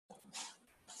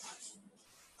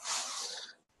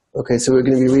Okay, so we're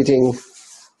going to be reading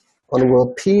on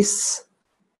World Peace,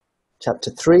 Chapter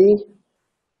 3,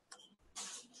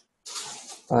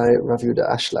 by Rav Yehuda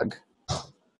Ashlag.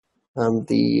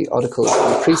 The article is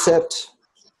on Precept,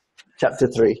 Chapter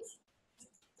 3.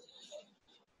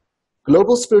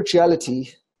 Global spirituality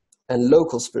and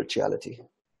local spirituality.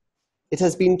 It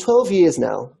has been 12 years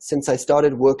now since I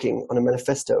started working on a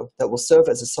manifesto that will serve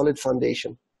as a solid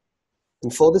foundation.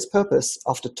 And for this purpose,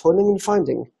 after toiling and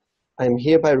finding, I am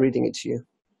hereby reading it to you.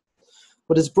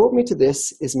 What has brought me to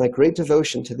this is my great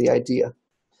devotion to the idea,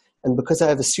 and because I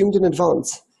have assumed in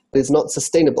advance that it is not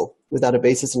sustainable without a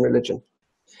basis in religion.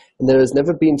 And there has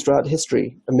never been throughout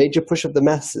history a major push of the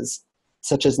masses,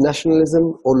 such as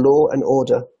nationalism or law and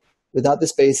order, without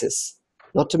this basis,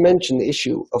 not to mention the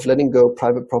issue of letting go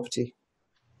private property.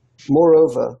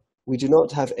 Moreover, we do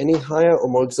not have any higher or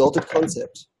more exalted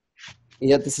concept, and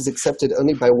yet this is accepted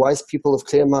only by wise people of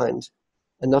clear mind,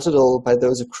 and not at all by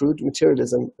those of crude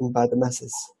materialism and by the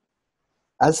masses.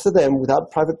 As for them, without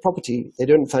private property, they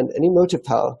don't find any motive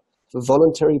power for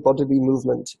voluntary bodily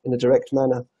movement in a direct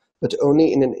manner, but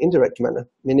only in an indirect manner,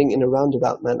 meaning in a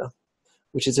roundabout manner,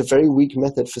 which is a very weak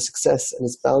method for success and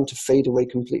is bound to fade away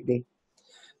completely.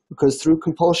 Because through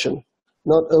compulsion,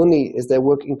 not only is their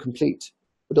work incomplete,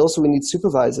 but also we need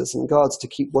supervisors and guards to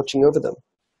keep watching over them,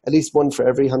 at least one for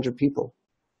every 100 people.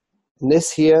 And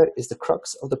this here is the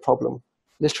crux of the problem,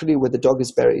 literally where the dog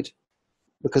is buried,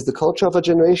 because the culture of our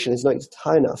generation is not yet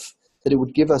high enough that it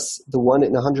would give us the 1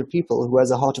 in 100 people who has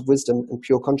a heart of wisdom and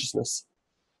pure consciousness.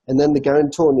 And then the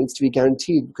guarantor needs to be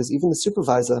guaranteed because even the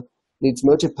supervisor needs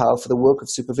motive power for the work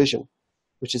of supervision,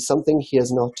 which is something he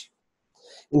has not.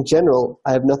 In general,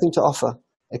 I have nothing to offer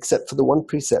except for the one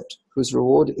precept whose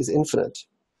reward is infinite,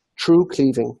 true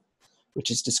cleaving,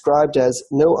 which is described as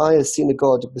no eye has seen a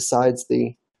God besides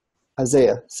the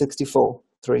Isaiah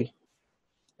 64:3.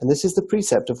 And this is the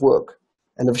precept of work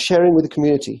and of sharing with the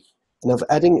community and of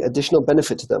adding additional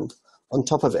benefit to them on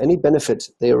top of any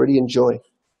benefit they already enjoy.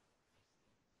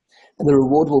 And the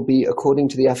reward will be according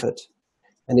to the effort.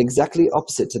 And exactly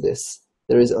opposite to this,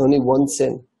 there is only one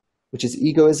sin, which is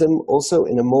egoism also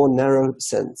in a more narrow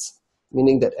sense,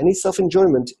 meaning that any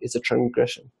self-enjoyment is a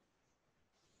transgression.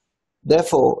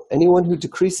 Therefore, anyone who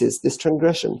decreases this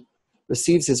transgression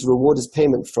receives his reward as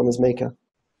payment from his maker,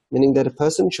 meaning that a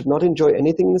person should not enjoy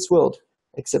anything in this world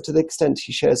except to the extent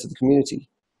he shares with the community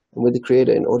and with the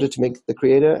Creator in order to make the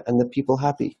Creator and the people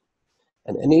happy.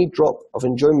 And any drop of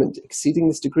enjoyment exceeding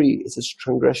this degree is a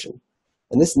transgression.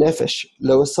 And this nefesh,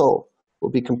 lower soul, will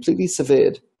be completely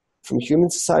severed from human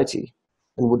society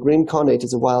and would reincarnate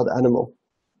as a wild animal.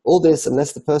 All this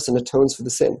unless the person atones for the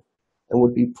sin and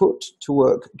would be put to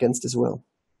work against his will.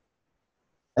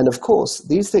 And of course,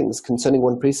 these things concerning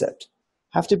one precept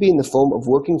have to be in the form of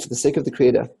working for the sake of the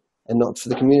Creator and not for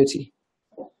the community.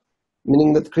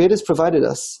 Meaning that the Creator has provided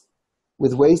us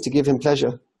with ways to give Him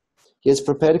pleasure. He has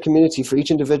prepared a community for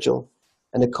each individual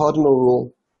and a cardinal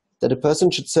rule that a person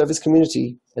should serve his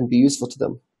community and be useful to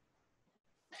them.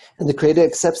 And the Creator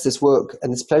accepts this work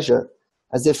and this pleasure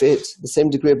as if it, the same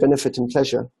degree of benefit and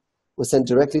pleasure, was sent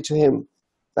directly to Him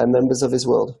by members of His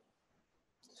world.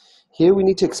 Here we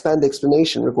need to expand the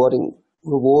explanation regarding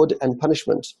reward and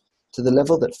punishment to the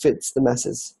level that fits the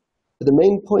masses. But the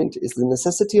main point is the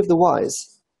necessity of the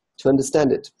wise to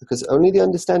understand it, because only the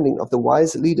understanding of the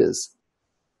wise leaders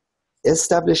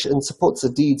establish and supports the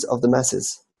deeds of the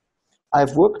masses. I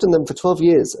have worked on them for 12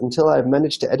 years until I have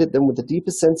managed to edit them with a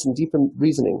deeper sense and deeper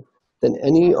reasoning than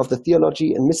any of the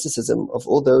theology and mysticism of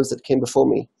all those that came before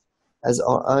me, as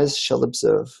our eyes shall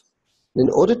observe. And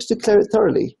in order to declare it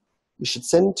thoroughly, you should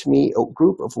send to me a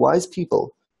group of wise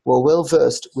people who are well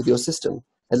versed with your system,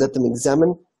 and let them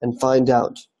examine and find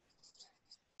out.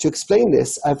 To explain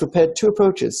this, I have prepared 2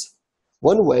 approaches.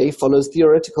 One way follows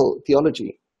theoretical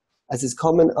theology, as is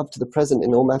common up to the present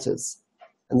in all matters.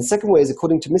 And the second way is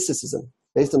according to mysticism,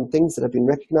 based on things that have been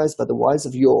recognized by the wise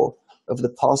of yore over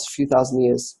the past few thousand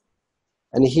years.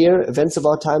 And here, events of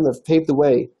our time have paved the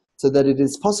way so that it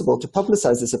is possible to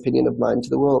publicize this opinion of mine to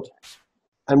the world.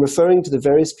 I'm referring to the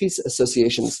various peace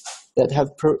associations that have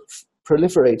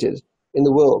proliferated in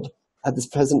the world at this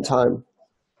present time.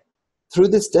 Through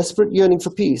this desperate yearning for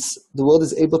peace, the world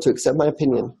is able to accept my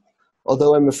opinion,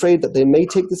 although I'm afraid that they may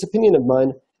take this opinion of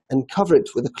mine and cover it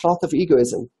with a cloth of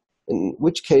egoism, in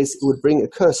which case it would bring a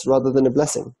curse rather than a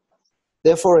blessing.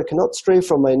 Therefore, I cannot stray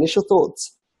from my initial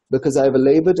thoughts, because I have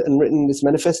labored and written this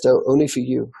manifesto only for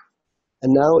you.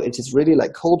 And now it is really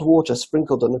like cold water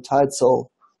sprinkled on a tired soul,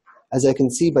 as I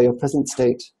can see by your present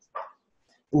state.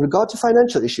 In regard to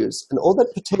financial issues and all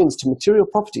that pertains to material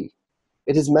property,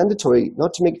 it is mandatory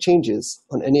not to make changes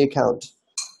on any account,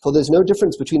 for there is no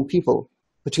difference between people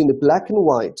between the black and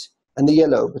white, and the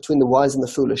yellow between the wise and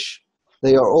the foolish.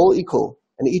 They are all equal,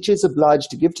 and each is obliged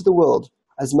to give to the world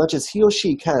as much as he or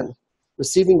she can,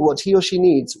 receiving what he or she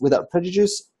needs without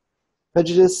prejudice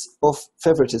or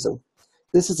favoritism.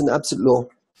 This is an absolute law.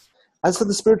 As for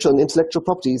the spiritual and intellectual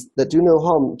properties that do no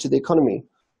harm to the economy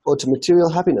or to material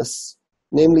happiness,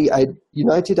 namely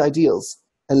united ideals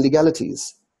and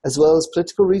legalities, as well as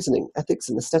political reasoning, ethics,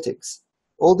 and aesthetics,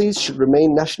 all these should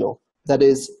remain national, that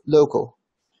is, local.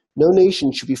 No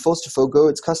nation should be forced to forego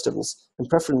its customs and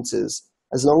preferences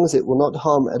as long as it will not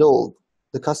harm at all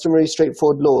the customary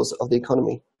straightforward laws of the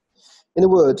economy. In a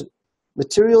word,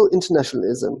 material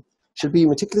internationalism should be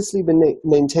meticulously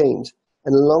maintained,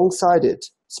 and alongside it,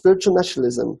 spiritual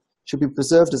nationalism should be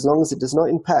preserved as long as it does not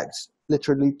impact,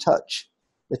 literally touch,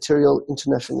 material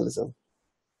internationalism.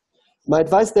 My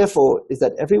advice, therefore, is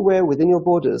that everywhere within your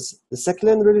borders, the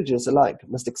secular and religious alike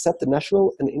must accept the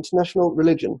national and international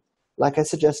religion, like I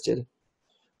suggested.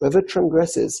 Whoever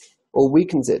transgresses or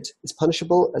weakens it is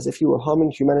punishable as if he were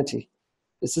harming humanity.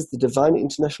 This is the divine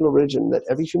international religion that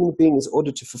every human being is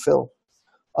ordered to fulfill.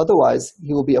 Otherwise,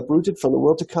 he will be uprooted from the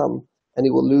world to come, and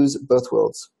he will lose both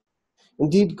worlds.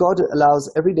 Indeed, God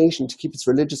allows every nation to keep its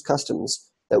religious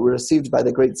customs that were received by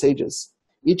the great sages,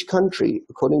 each country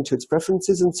according to its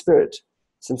preferences and spirit,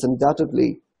 since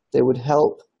undoubtedly they would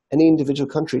help any individual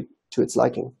country to its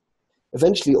liking.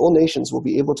 Eventually, all nations will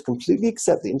be able to completely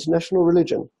accept the international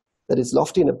religion that is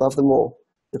lofty and above them all,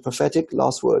 the prophetic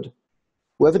last word.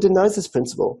 Whoever denies this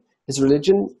principle, his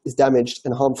religion is damaged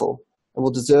and harmful, and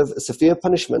will deserve a severe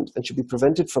punishment and should be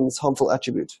prevented from this harmful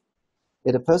attribute.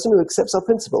 Yet a person who accepts our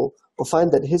principle will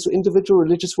find that his individual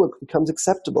religious work becomes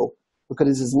acceptable because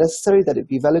it is necessary that it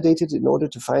be validated in order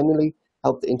to finally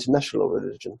help the international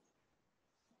religion.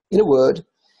 In a word,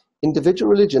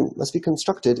 individual religion must be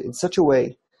constructed in such a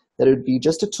way that it would be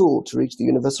just a tool to reach the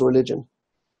universal religion.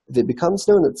 If it becomes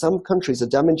known that some countries are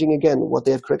damaging again what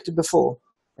they have corrected before,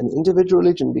 and individual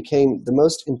religion became the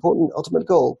most important ultimate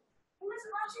goal,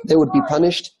 they would be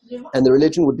punished and the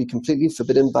religion would be completely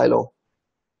forbidden by law.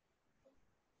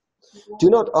 Do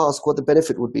not ask what the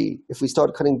benefit would be if we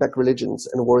start cutting back religions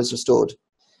and war is restored.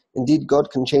 Indeed,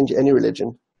 God can change any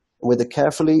religion, and with a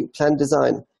carefully planned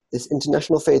design, this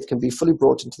international faith can be fully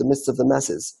brought into the midst of the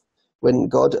masses when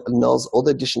God annuls all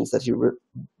the additions that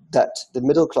the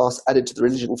middle class added to the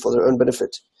religion for their own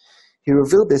benefit. He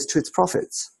revealed this to its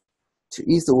prophets, to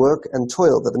ease the work and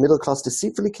toil that the middle class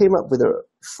deceitfully came up with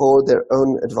for their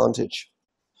own advantage.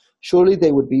 Surely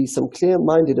there would be some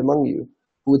clear-minded among you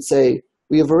who would say,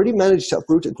 "We have already managed to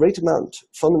uproot a great amount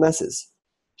from the masses.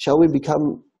 Shall we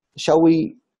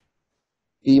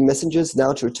be messengers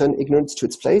now to return ignorance to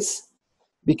its place?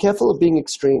 Be careful of being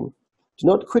extreme. Do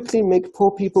not quickly make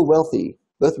poor people wealthy,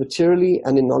 both materially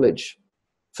and in knowledge.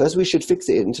 First, we should fix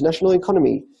the international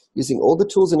economy using all the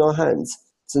tools in our hands,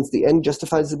 since the end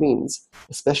justifies the means,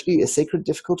 especially a sacred,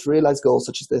 difficult-to-realize goal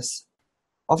such as this.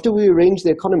 After we arrange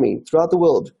the economy throughout the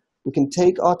world, we can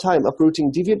take our time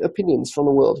uprooting deviant opinions from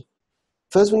the world.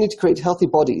 First, we need to create healthy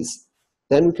bodies.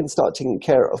 Then we can start taking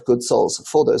care of good souls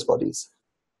for those bodies.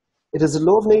 It is a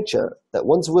law of nature that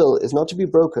one's will is not to be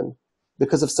broken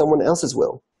because of someone else's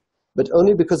will, but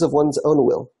only because of one's own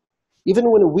will.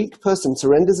 Even when a weak person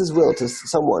surrenders his will to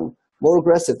someone more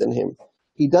aggressive than him,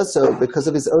 he does so because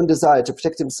of his own desire to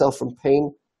protect himself from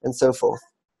pain and so forth.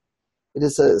 It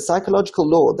is a psychological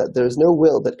law that there is no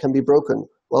will that can be broken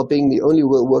while being the only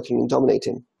will working and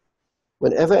dominating.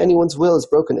 Whenever anyone's will is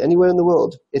broken anywhere in the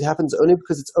world, it happens only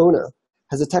because its owner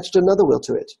has attached another will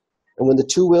to it. And when the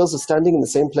two wills are standing in the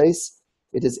same place,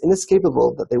 it is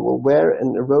inescapable that they will wear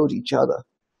and erode each other.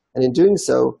 And in doing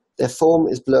so, their form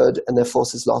is blurred and their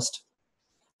force is lost.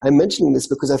 I'm mentioning this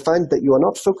because I find that you are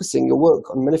not focusing your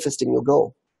work on manifesting your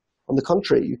goal. On the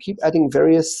contrary, you keep adding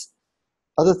various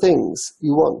other things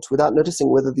you want without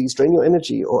noticing whether these drain your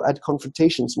energy or add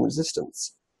confrontations and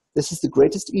resistance. This is the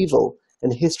greatest evil,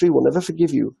 and history will never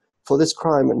forgive you for this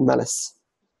crime and malice.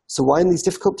 So why in these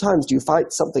difficult times do you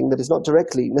fight something that is not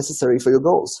directly necessary for your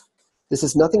goals? This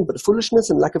is nothing but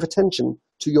foolishness and lack of attention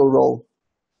to your role.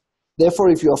 Therefore,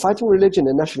 if you are fighting religion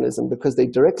and nationalism because they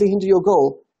directly hinder your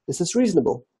goal, this is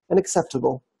reasonable and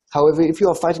acceptable. However, if you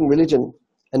are fighting religion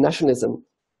and nationalism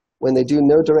when they do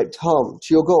no direct harm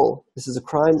to your goal, this is a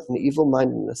crime and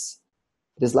evil-mindedness.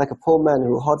 It is like a poor man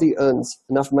who hardly earns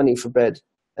enough money for bread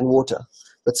and water,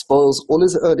 but spoils all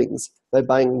his earnings by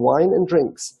buying wine and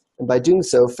drinks, and by doing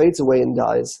so fades away and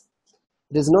dies.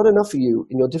 It is not enough for you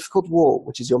in your difficult war,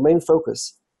 which is your main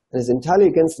focus, and is entirely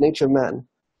against the nature of man,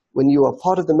 when you are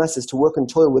part of the masses to work and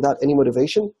toil without any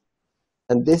motivation,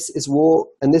 and this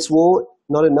war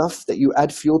not enough that you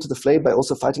add fuel to the flame by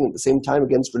also fighting at the same time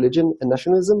against religion and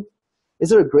nationalism? Is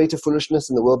there a greater foolishness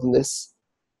in the world than this?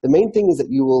 The main thing is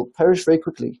that you will perish very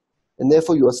quickly, and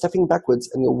therefore you are stepping backwards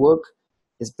and your work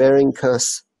is bearing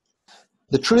curse.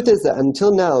 The truth is that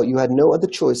until now you had no other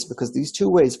choice because these two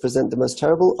ways present the most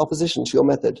terrible opposition to your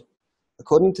method,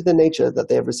 according to the nature that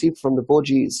they have received from the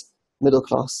bourgeois, middle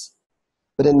class.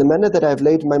 But in the manner that I have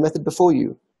laid my method before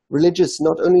you, religious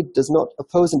not only does not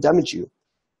oppose and damage you,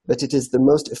 but it is the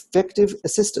most effective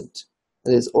assistant,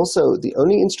 and is also the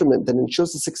only instrument that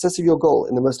ensures the success of your goal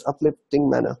in the most uplifting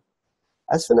manner.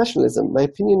 As for nationalism, my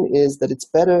opinion is that it's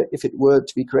better if it were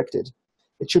to be corrected.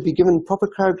 It should be given proper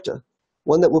character,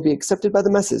 one that will be accepted by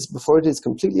the masses before it is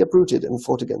completely uprooted and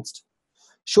fought against.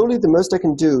 Surely the most I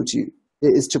can do to you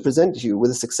is to present you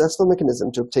with a successful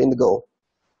mechanism to obtain the goal.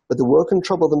 But the work and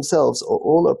trouble themselves are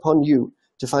all upon you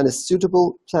to find a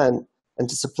suitable plan and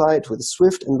to supply it with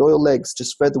swift and loyal legs to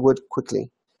spread the word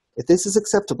quickly. If this is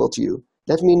acceptable to you,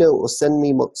 let me know or send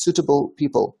me suitable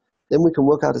people. Then we can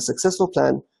work out a successful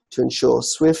plan to ensure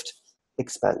swift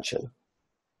expansion.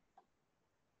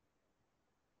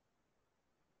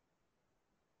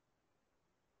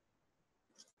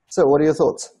 So what are your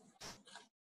thoughts?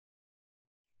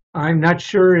 I'm not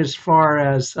sure as far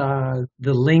as the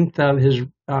length of his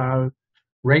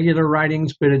regular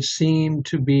writings, but it seemed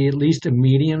to be at least a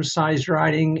medium-sized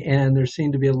writing, and there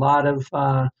seemed to be a lot of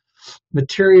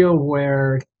material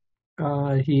where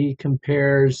he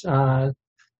compares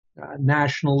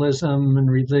nationalism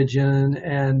and religion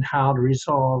and how to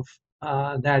resolve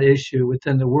that issue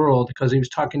within the world, because he was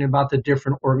talking about the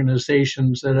different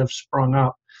organizations that have sprung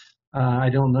up. I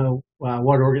don't know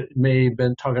may have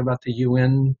been talking about the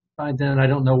UN by then. I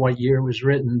don't know what year it was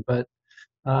written, but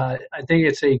I think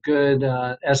it's a good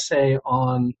essay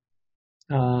on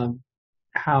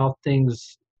how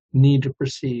things need to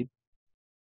proceed.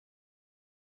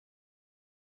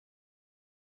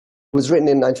 It was written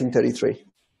in 1933.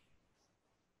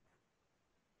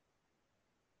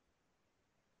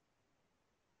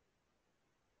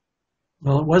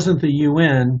 Well, it wasn't the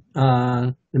UN.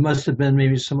 It must have been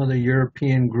maybe some other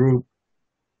European group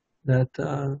that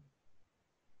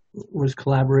was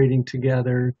collaborating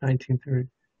together, 1930.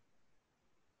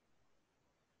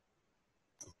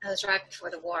 That was right before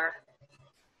the war,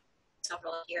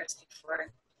 several years before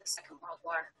the Second World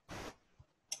War.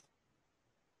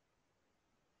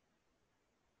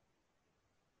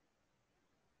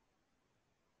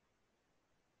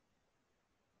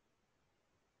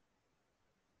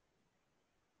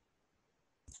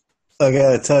 I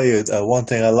gotta tell you, one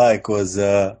thing I like was,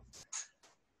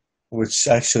 which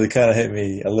actually kind of hit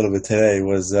me a little bit today,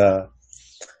 was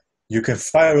you can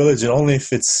fight religion only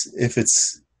if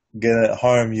it's gonna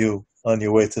harm you on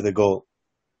your way to the goal.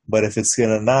 But if it's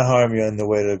gonna not harm you on the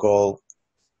way to the goal,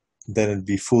 then it'd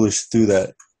be foolish to do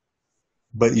that.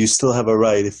 But you still have a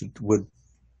right if it would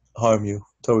harm you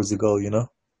towards the goal, you know?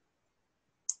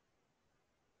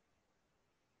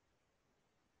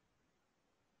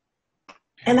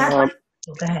 And go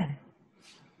ahead.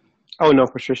 Oh no,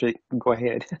 Patricia, go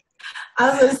ahead. I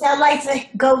was going to say, I'd like to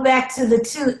go back to the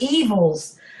two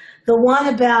evils. The one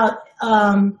about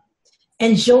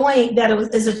enjoying, that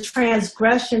it is a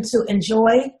transgression to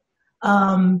enjoy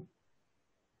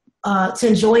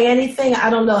anything. I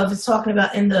don't know if it's talking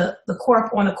about in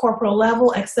on a corporal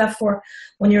level, except for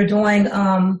when you're doing,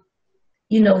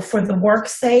 for the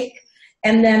work's sake.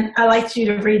 And then I'd like you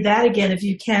to read that again if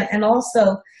you can. And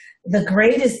also, the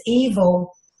greatest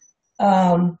evil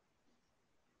that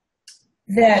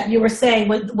you were saying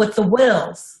with the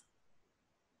wills.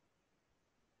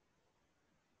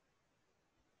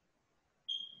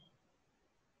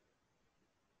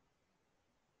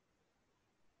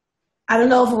 I don't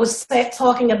know if it was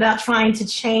talking about trying to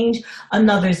change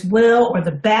another's will or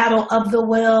the battle of the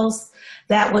wills.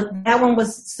 That one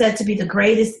was said to be the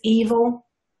greatest evil.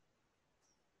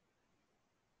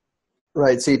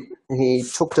 Right. So he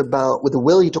talked about, with the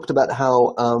will, he talked about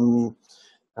how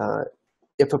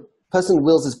if a person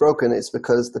wills is broken, it's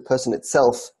because the person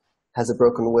itself has a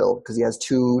broken will, because he has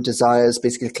two desires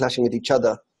basically clashing with each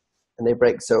other and they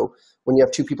break. So when you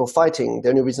have two people fighting, the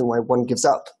only reason why one gives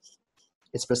up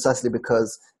is precisely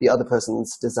because the other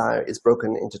person's desire is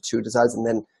broken into two desires, and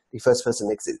then the first person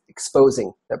is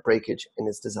exposing that breakage in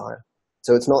his desire.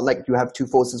 So it's not like you have two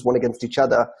forces, one against each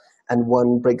other, and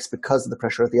one breaks because of the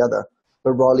pressure of the other,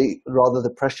 but rather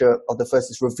the pressure of the first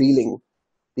is revealing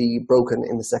the broken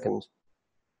in the second.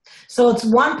 So it's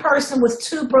one person with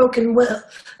two broken wills.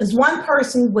 There's one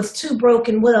person with two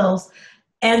broken wills,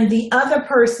 and the other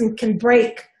person can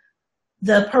break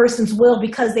the person's will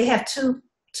because they have two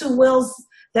wills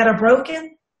that are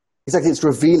broken? Exactly, it's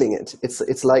revealing it.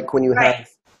 It's like when you Right. have,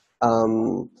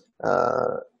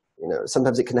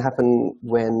 sometimes it can happen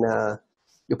when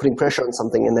you're putting pressure on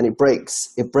something and then it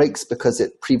breaks. It breaks because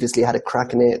it previously had a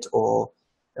crack in it, or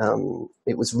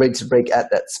it was ready to break at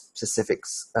that specific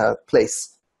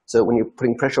place. So when you're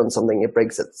putting pressure on something, it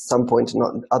breaks at some point and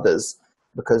not others,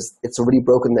 because it's already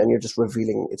broken. Then you're just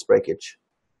revealing its breakage.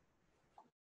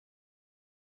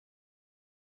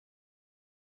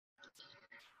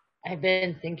 I've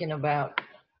been thinking about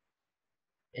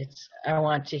I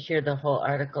want to hear the whole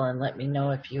article and let me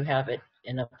know if you have it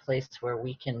in a place where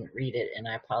we can read it, and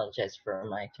I apologize for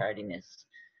my tardiness.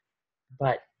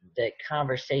 But the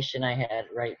conversation I had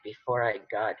right before I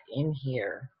got in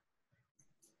here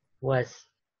was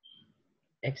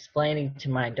explaining to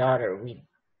my daughter,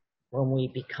 when we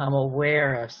become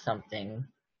aware of something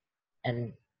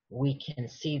and we can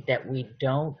see that we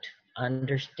don't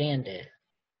understand it,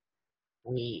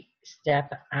 we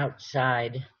step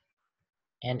outside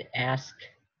and ask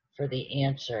for the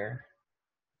answer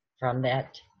from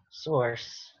that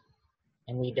source,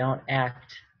 and we don't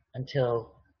act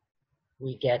until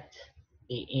we get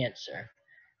the answer.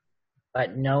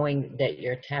 But knowing that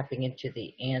you're tapping into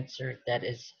the answer that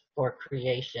is for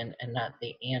creation and not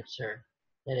the answer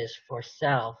that is for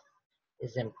self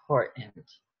is important.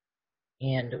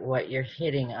 And what you're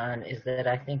hitting on is that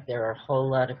I think there are a whole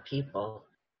lot of people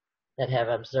that have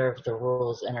observed the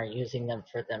rules and are using them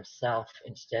for themselves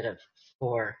instead of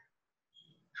for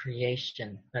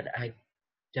creation. But I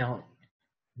don't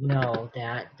know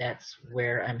that that's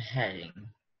where I'm heading.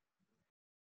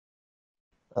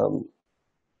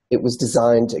 It was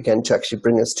designed, again, to actually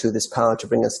bring us to this power, to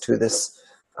bring us to this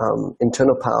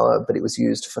internal power, but it was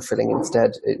used for filling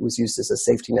instead. It was used as a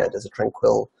safety net, as a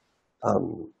tranquil,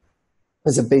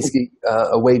 as a basically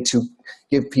a way to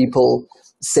give people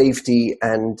safety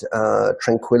and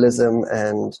tranquillism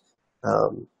and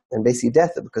basically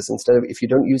death. Because instead of, if you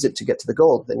don't use it to get to the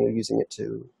goal, then you're using it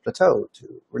to plateau,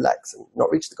 to relax and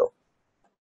not reach the goal.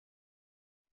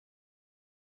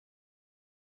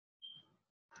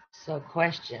 So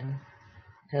question,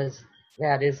 because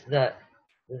that is the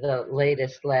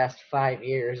last 5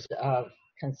 years of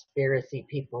conspiracy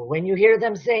people. When you hear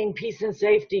them saying peace and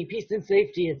safety,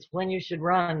 it's when you should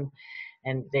run.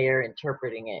 And they are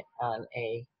interpreting it on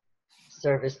a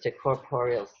service to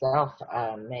corporeal self,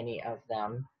 many of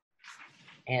them.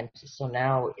 And so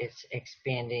now it's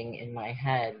expanding in my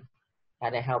head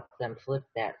how to help them flip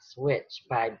that switch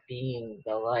by being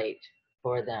the light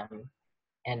for them.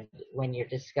 And when you're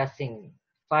discussing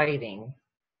fighting,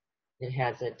 it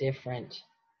has a different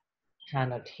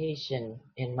connotation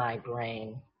in my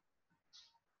brain,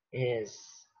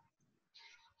 is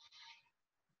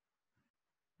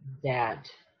that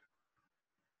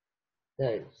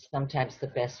sometimes the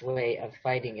best way of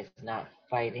fighting is not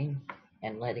fighting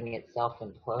and letting itself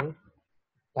implode.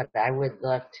 But I would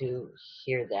love to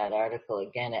hear that article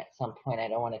again at some point. I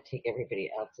don't want to take everybody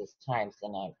else's time, so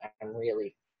I'm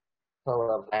really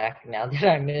full of back now that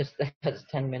I missed those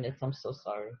 10 minutes. I'm so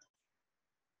sorry.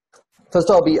 First,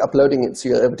 I'll be uploading it, so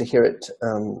you're able to hear it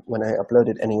when I upload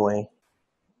it anyway.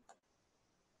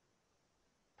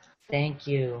 Thank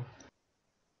you.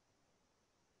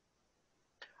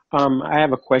 I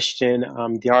have a question.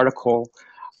 The article,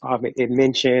 it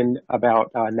mentioned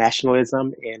about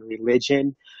nationalism and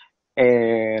religion,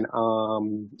 and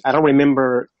I don't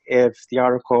remember if the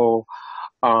article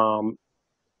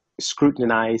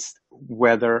scrutinized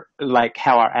whether, like,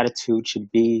 how our attitude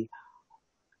should be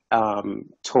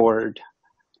toward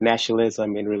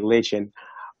nationalism and religion.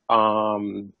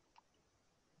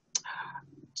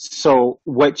 So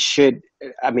what should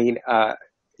we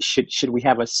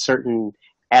have a certain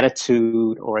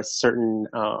attitude or a certain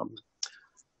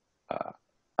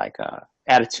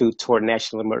attitude toward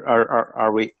nationalism?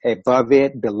 Are we above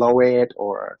it, below it,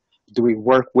 or do we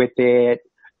work with it?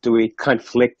 Do we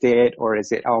conflict it, or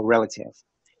is it all relative?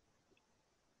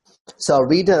 So I'll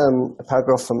read a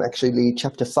paragraph from actually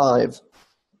chapter 5,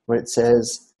 where it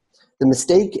says, "The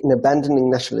mistake in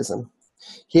abandoning nationalism.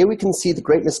 Here we can see the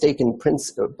great mistake in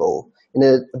principle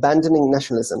in abandoning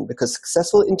nationalism, because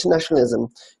successful internationalism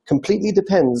completely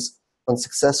depends on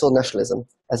successful nationalism,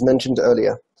 as mentioned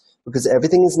earlier, because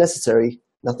everything is necessary,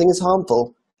 nothing is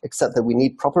harmful, except that we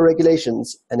need proper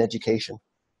regulations and education."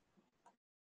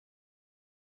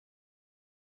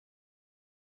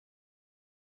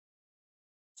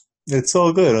 It's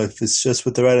all good if it's just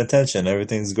with the right intention.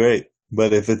 Everything's great.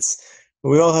 But if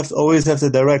we all always have to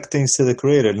direct things to the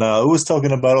Creator. Now, I was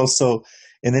talking about also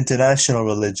an international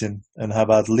religion and how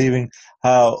about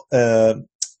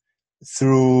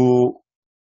through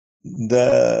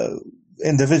the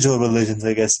individual religions,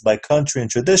 I guess, by country and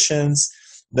traditions,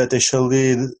 that they shall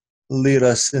lead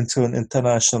us into an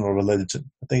international religion.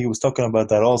 I think he was talking about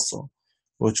that also,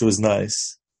 which was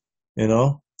nice, you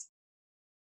know?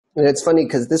 And it's funny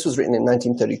because this was written in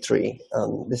 1933.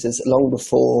 This is long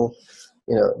before,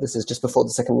 this is just before the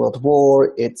Second World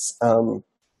War. It's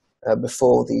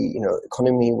before the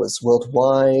economy was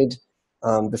worldwide,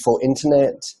 before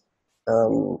internet.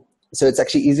 So it's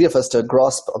actually easier for us to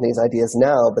grasp on these ideas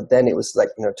now, but then it was like,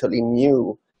 totally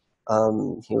new.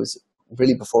 He was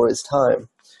really before his time.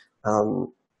 And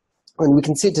we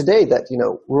can see today that,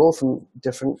 we're all from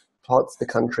different parts of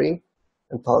the country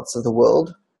and parts of the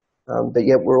world, but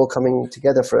yet we're all coming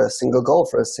together for a single goal,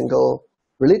 for a single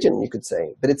religion, you could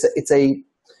say. But it's an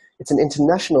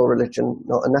international religion,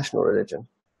 not a national religion.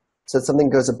 So it's something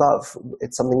goes above.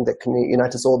 It's something that can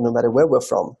unite us all no matter where we're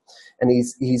from. And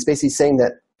he's basically saying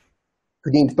that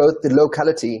we need both the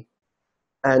locality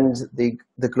and the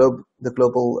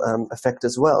global effect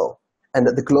as well. And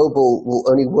that the global will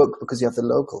only work because you have the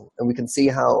local. And we can see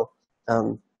how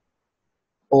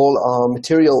all our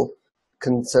material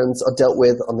concerns are dealt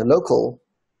with on the local.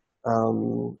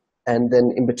 And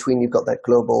then in between, you've got that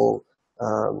global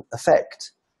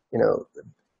effect.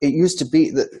 It used to be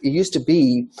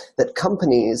that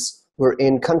companies were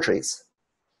in countries,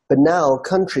 but now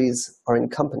countries are in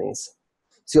companies.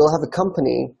 So you'll have a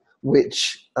company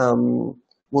which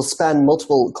will span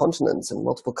multiple continents and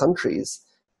multiple countries,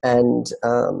 and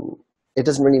it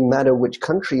doesn't really matter which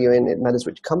country you're in, it matters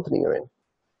which company you're in.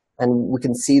 And we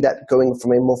can see that going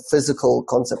from a more physical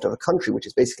concept of a country, which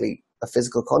is basically a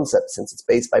physical concept since it's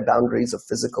based by boundaries of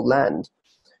physical land,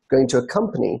 going to a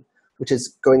company, which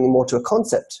is going more to a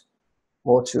concept,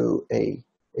 more to a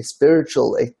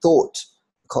spiritual, a thought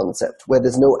concept, where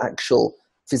there's no actual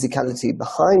physicality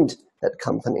behind that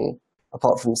company,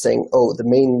 apart from saying, oh, the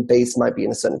main base might be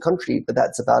in a certain country, but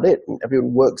that's about it. And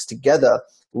everyone works together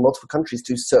in multiple countries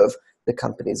to serve the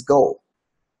company's goal.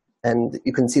 And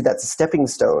you can see that's a stepping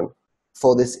stone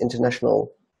for this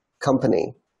international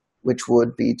company, which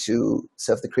would be to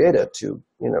serve the creator, to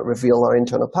reveal our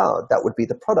internal power. That would be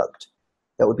the product.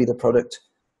 That would be the product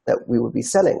that we would be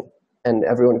selling, and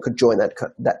everyone could join that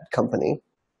company.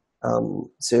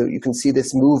 So you can see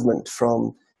this movement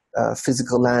from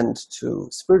physical land to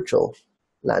spiritual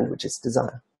land, which is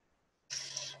desire.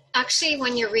 Actually,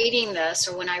 when you're reading this,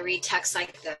 or when I read texts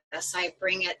like this, I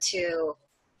bring it to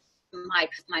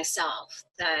myself,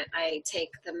 that I take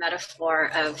the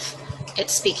metaphor of it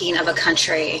speaking of a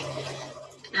country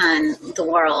and the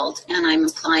world, and I'm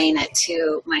applying it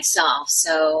to myself.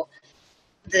 So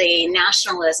the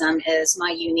nationalism is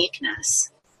my uniqueness.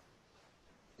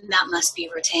 That must be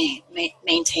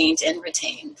maintained and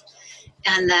retained.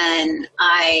 And then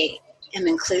I am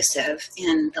inclusive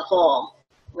in the whole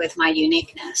with my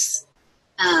uniqueness.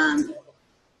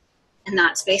 And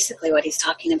that's basically what he's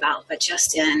talking about, but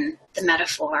just in the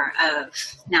metaphor of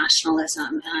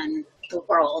nationalism and the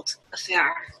world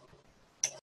affair.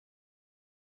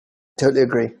 Totally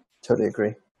agree.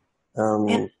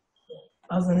 And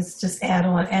I was going to just add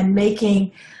on, and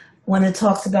making, when it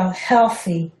talks about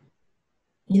healthy,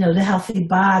 the healthy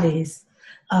bodies,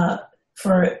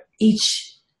 for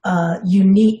each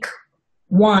unique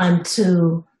one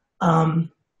to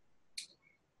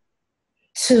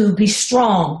be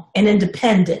strong and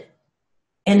independent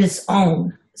in its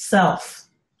own self,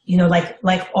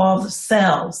 like all the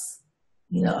cells,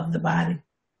 of the body.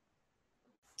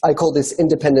 I call this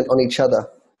independent on each other,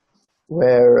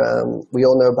 where we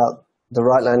all know about the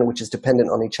right line, which is dependent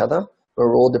on each other.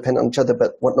 We're all dependent on each other,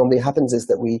 but what normally happens is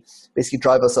that we basically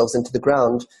drive ourselves into the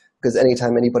ground, because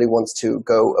anytime anybody wants to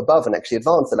go above and actually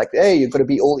advance, they're like, hey, you've got to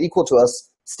be all equal to us,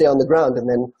 stay on the ground, and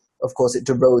then, of course, it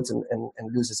erodes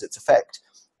and loses its effect.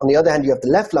 On the other hand, you have the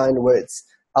left line, where it's,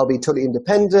 I'll be totally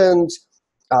independent,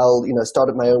 I'll start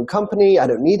up my own company, I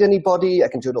don't need anybody, I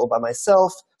can do it all by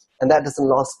myself, and that doesn't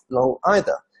last long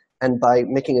either. And by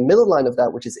making a middle line of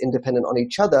that, which is independent on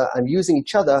each other, I'm using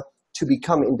each other to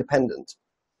become independent.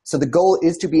 So the goal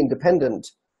is to be independent,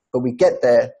 but we get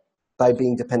there by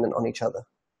being dependent on each other.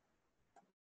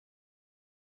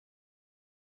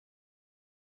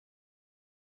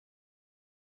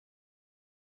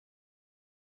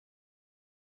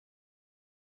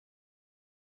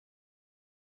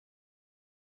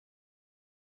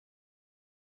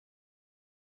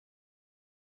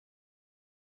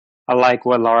 I like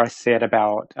what Laura said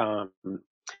about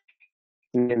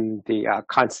in the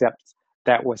concept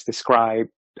that was described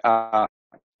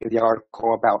in the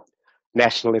article about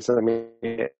nationalism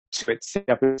to itself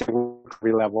at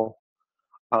every level.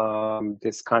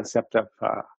 This concept of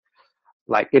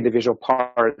like individual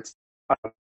parts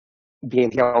of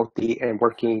being healthy and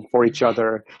working for each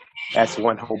other as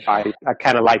one whole body. I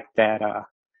kind of like that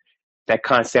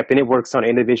concept, and it works on an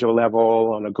individual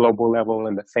level, on a global level,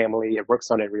 in the family. It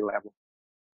works on every level.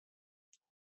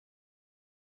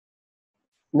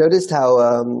 Noticed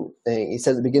how he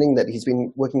said at the beginning that he's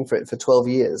been working for it for 12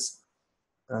 years.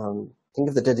 Think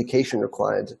of the dedication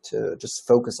required to just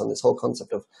focus on this whole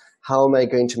concept of how am I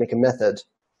going to make a method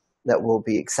that will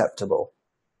be acceptable,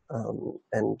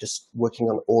 and just working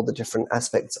on all the different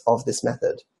aspects of this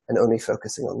method and only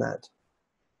focusing on that.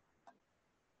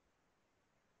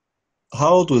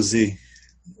 How old was he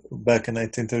back in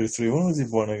 1933? When was he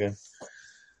born again?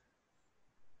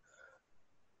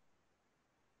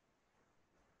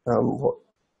 What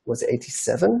was it,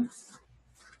 87?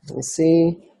 Let me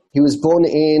see. He was born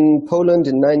in Poland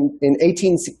in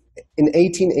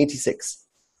 1886.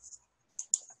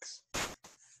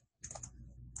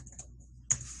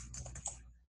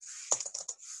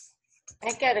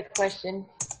 I got a question.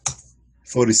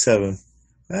 47.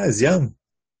 Ah, he's young.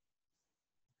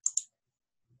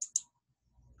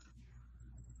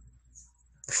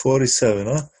 $47,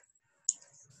 huh?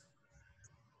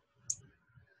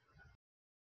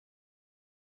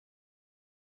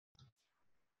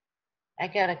 I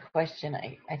got a question.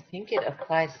 I think it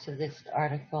applies to this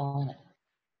article, and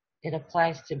it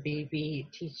applies to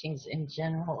BB teachings in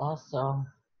general also.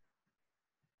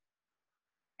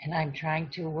 And I'm trying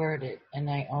to word it, and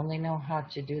I only know how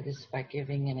to do this by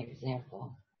giving an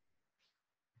example.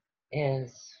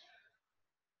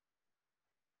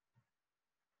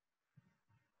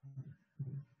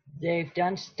 They've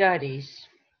done studies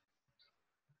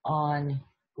on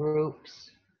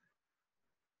groups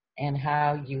and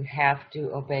how you have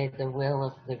to obey the will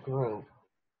of the group.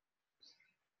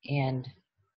 And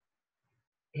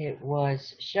it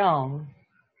was shown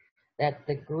that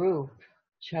the group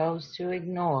chose to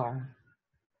ignore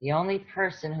the only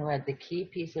person who had the key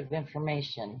piece of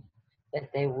information that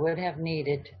they would have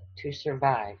needed to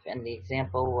survive. And the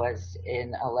example was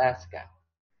in Alaska.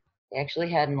 They actually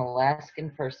had an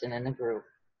Alaskan person in the group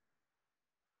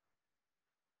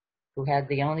who had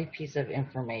the only piece of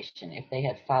information. If they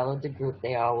had followed the group,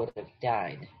 they all would have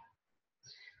died.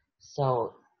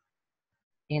 So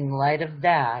in light of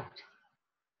that,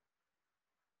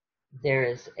 there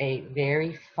is a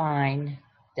very fine,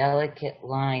 delicate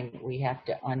line we have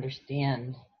to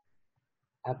understand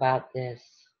about this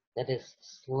that is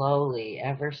slowly,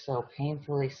 ever so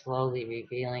painfully slowly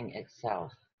revealing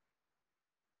itself.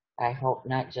 I hope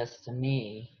not just to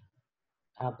me,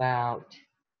 about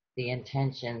the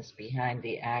intentions behind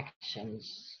the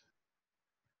actions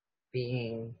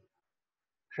being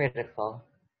critical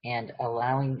and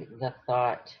allowing the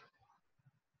thought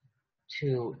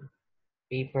to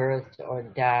be birthed or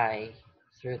die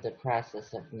through the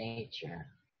process of nature.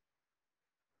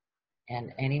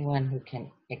 And anyone who can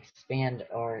expand,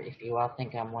 or if you all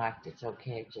think I'm whacked, it's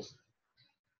okay, just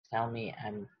tell me.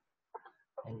 I'm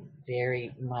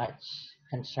very much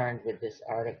concerned with this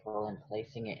article and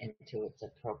placing it into its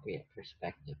appropriate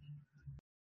perspective.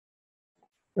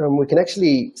 We can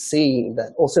actually see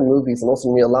that also in movies and also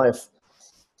in real life,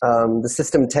 the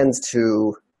system tends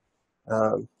to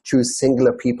choose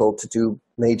singular people to do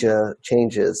major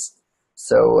changes.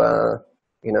 So,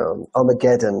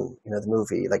 Armageddon, the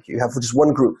movie, like you have just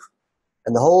one group,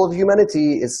 and the whole of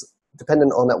humanity is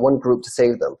dependent on that one group to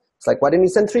save them. It's like, why didn't you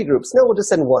send 3 groups? No, we'll just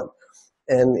send one.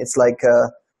 And it's like,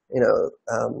 Adam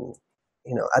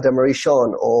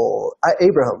Arishon or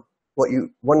Abraham.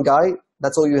 One guy,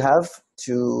 that's all you have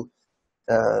to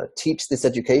teach this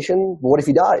education. But what if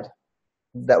he died?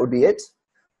 That would be it.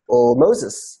 Or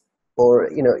Moses. Or,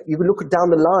 you can look down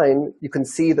the line, you can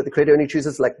see that the Creator only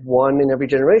chooses like one in every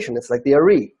generation. It's like the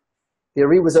Ari. The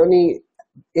Ari was only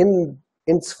in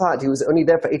Tzfat, he was only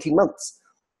there for 18 months.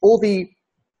 All the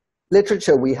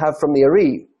literature we have from the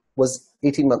Ari was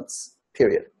 18 months,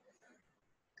 period.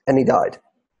 And he died.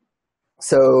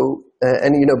 So,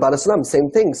 Baal Hasulam,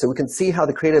 same thing. So we can see how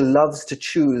the Creator loves to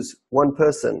choose one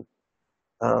person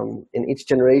in each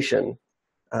generation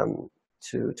to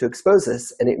expose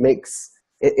this. And it makes,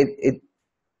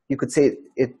 you could say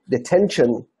the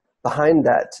tension behind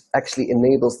that actually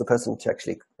enables the person to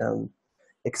actually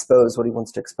expose what he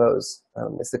wants to expose.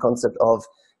 It's the concept of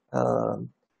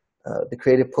the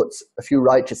Creator puts a few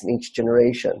righteous in each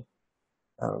generation,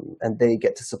 and they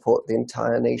get to support the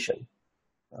entire nation.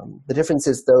 The difference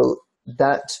is, though,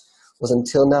 that was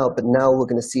until now, but now we're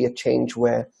going to see a change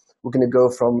where we're going to go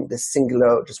from this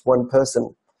singular, just one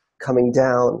person coming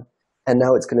down, and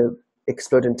now it's going to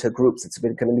explode into groups. It's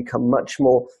going to become much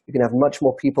more, you're going to have much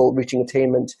more people reaching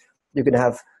attainment. You're going to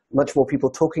have much more people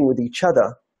talking with each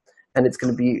other. And it's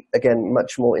going to be, again,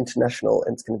 much more international,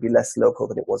 and it's going to be less local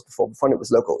than it was before. Before it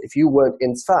was local. If you weren't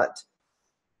in Sfat,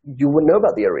 you wouldn't know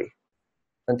about the Ari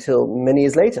until many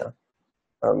years later.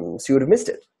 So you would have missed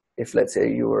it if, let's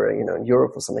say, you were in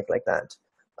Europe or something like that.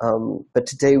 But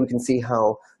today we can see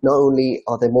how not only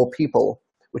are there more people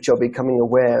which are becoming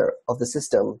aware of the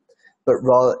system, but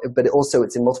also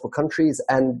it's in multiple countries,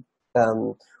 and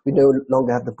we no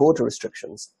longer have the border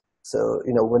restrictions. So,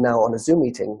 we're now on a Zoom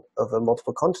meeting over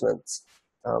multiple continents.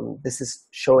 This is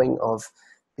showing of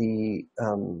the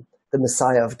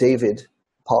Messiah of David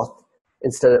path,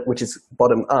 which is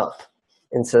bottom up,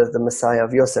 instead of the Messiah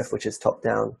of Yosef, which is top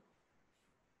down.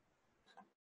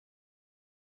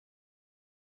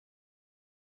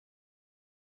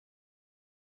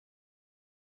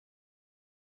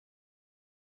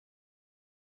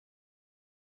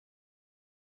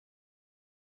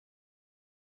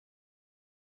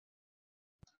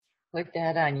 Put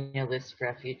that on your list for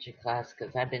a future class,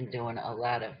 because I've been doing a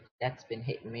lot of, that's been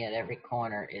hitting me at every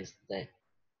corner, is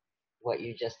what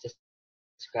you just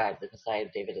described, the Messiah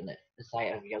of David and the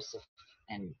Messiah of Joseph.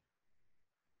 And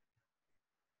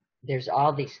there's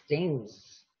all these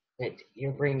things that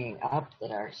you're bringing up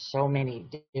that are so many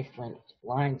different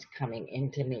lines coming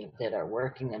into me that are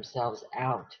working themselves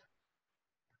out.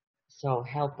 So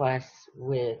help us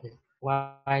with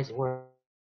wise words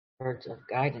of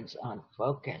guidance on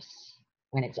focus.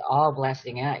 When it's all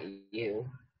blasting at you,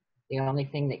 the only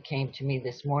thing that came to me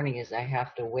this morning is I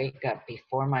have to wake up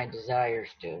before my desires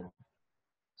do,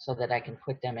 so that I can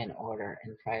put them in order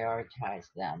and prioritize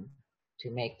them to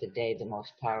make the day the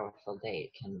most powerful day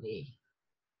it can be.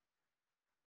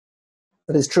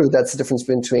 That is true. That's the difference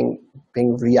between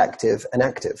being reactive and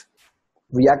active.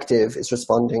 Reactive is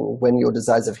responding when your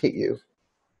desires have hit you.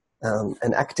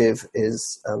 And active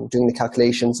is doing the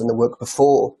calculations and the work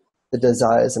before the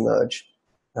desires emerge.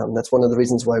 That's one of the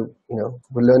reasons why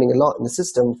we're learning a lot in the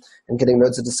system and getting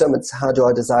loads of discernments. How do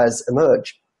our desires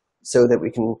emerge, so that we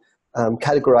can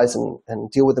categorize and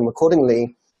deal with them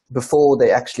accordingly before they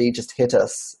actually just hit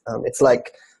us. It's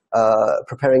like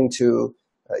preparing to,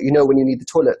 when you need the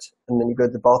toilet and then you go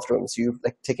to the bathroom, so you're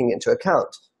like taking it into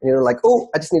account. And you're like, oh,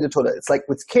 I just need a toilet. It's like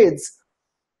with kids,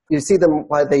 you see them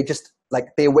why they just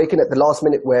they awaken at the last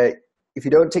minute, where if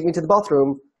you don't take me to the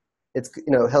bathroom, it's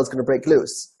hell's going to break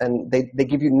loose, and they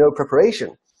give you no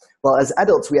preparation. Well, as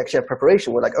adults, we actually have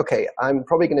preparation. We're like, okay, I'm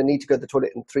probably going to need to go to the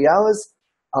toilet in 3 hours.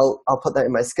 I'll put that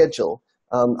in my schedule.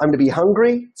 I'm going to be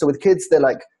hungry. So with kids, they're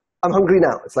like, I'm hungry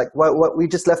now. It's like, what? We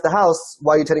just left the house.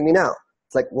 Why are you telling me now?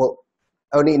 It's like, well,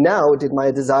 only now did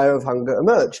my desire of hunger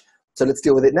emerge. So let's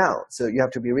deal with it now. So you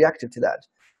have to be reactive to that.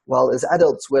 While as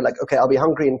adults, we're like, okay, I'll be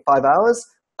hungry in 5 hours.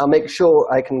 I'll make sure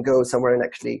I can go somewhere and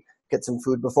actually get some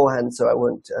food beforehand, so I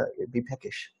won't be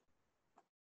peckish.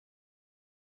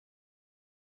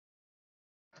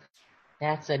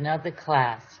 That's another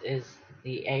class, is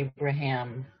the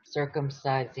Abraham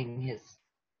circumcising his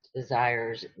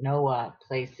desires, Noah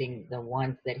placing the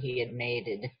ones that he had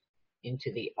mated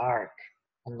into the ark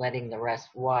and letting the rest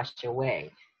wash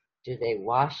away. Do they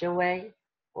wash away,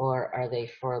 or are they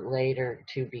for later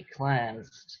to be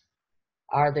cleansed?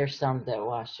 Are there some that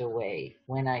wash away?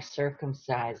 When I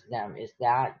circumcise them, is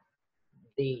that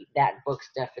that book's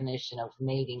definition of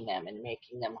mating them and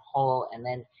making them whole, and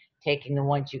then taking the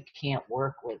ones you can't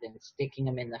work with and sticking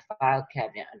them in the file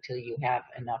cabinet until you have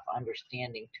enough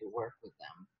understanding to work with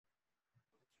them?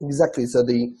 Exactly. So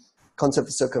the concept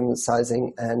of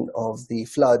circumcising and of the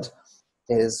flood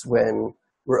is when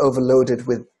we're overloaded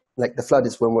with, the flood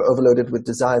is when we're overloaded with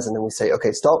desires, and then we say,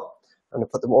 okay, stop. I'm going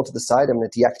to put them all to the side. I'm going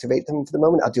to deactivate them for the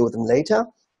moment. I'll deal with them later.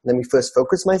 Let me first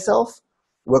focus myself,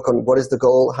 work on what is the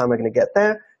goal, how am I going to get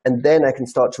there, and then I can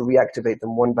start to reactivate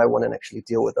them one by one and actually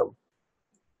deal with them,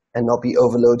 and not be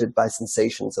overloaded by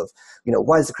sensations of,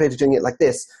 why is the creator doing it like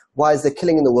this? Why is there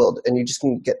killing in the world? And you just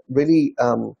can get really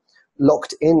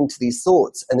locked into these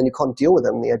thoughts, and then you can't deal with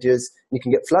them. The idea is you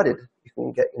can get flooded. You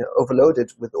can get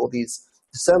overloaded with all these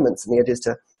discernments, and the idea is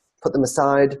to put them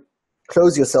aside,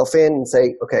 close yourself in and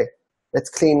say, okay, let's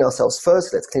clean ourselves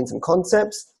first. Let's clean some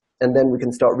concepts, and then we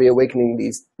can start reawakening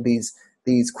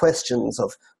these questions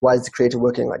of why is the creator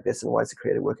working like this and why is the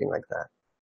creator working like that.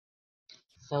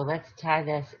 So let's tie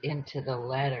this into the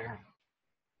letter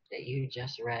that you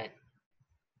just read,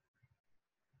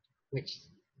 which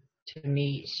to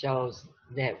me shows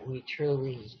that we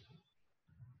truly,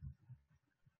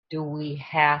 do we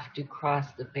have to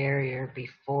cross the barrier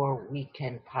before we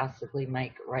can possibly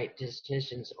make right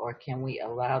decisions, or can we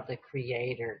allow the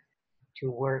creator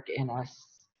to work in us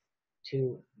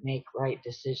to make right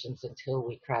decisions until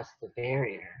we cross the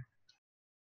barrier?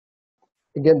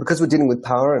 Again, because we're dealing with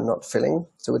power and not filling.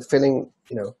 So with filling,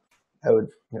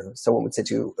 someone would say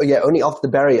to you, oh yeah, only after the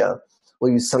barrier will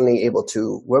you suddenly able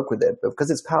to work with it. But because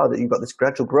it's power, that you've got this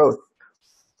gradual growth,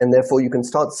 and therefore you can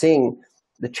start seeing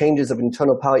the changes of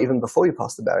internal power even before you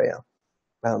pass the barrier.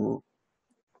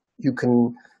 You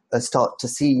can start to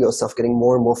see yourself getting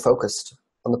more and more focused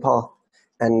on the path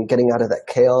and getting out of that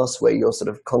chaos where you're sort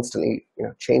of constantly,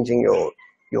 changing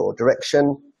your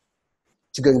direction,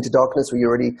 to going into darkness where you're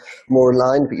already more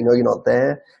aligned, but you're not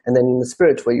there. And then in the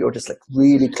spirit where you're just like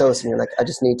really close and you're like, I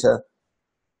just need to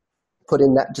put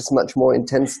in that just much more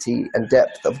intensity and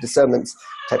depth of discernment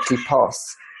to actually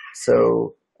pass.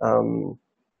 So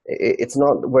it's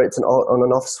not where it's an on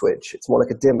and off switch. It's more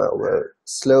like a dimmer where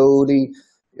slowly,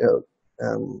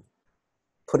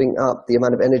 putting up the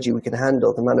amount of energy we can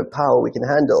handle, the amount of power we can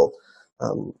handle.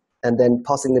 And then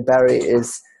passing the barrier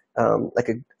is like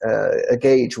a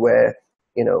gauge where,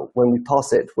 when we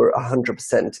pass it, we're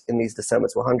 100% in these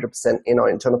discernments. We're 100% in our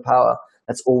internal power.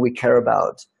 That's all we care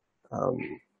about.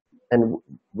 And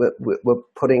we're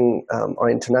putting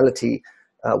our internality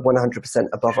 100%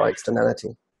 above our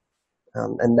externality.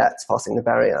 And that's passing the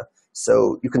barrier.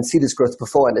 So you can see this growth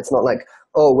before, and it's not like,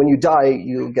 oh, when you die,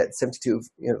 you'll get 72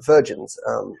 virgins.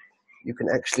 You can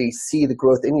actually see the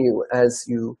growth in you as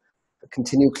you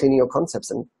continue cleaning your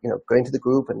concepts and, going to the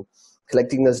group and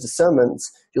collecting those discernments.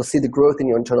 You'll see the growth in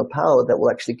your internal power that will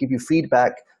actually give you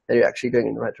feedback that you're actually going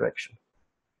in the right direction.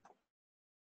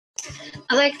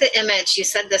 I like the image. You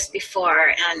said this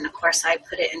before, and of course I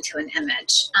put it into an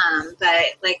image.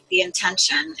 But like the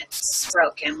intention, it's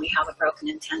broken. We have a broken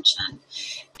intention.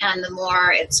 And the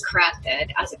more it's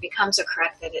corrected, as it becomes a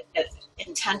corrected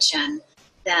intention,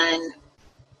 then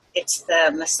it's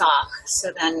the masach.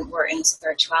 So then we're in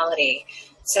spirituality.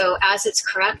 So as it's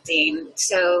correcting,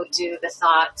 so do the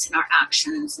thoughts and our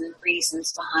actions and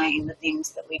reasons behind the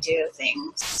things that we do.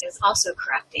 Things is also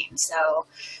correcting. So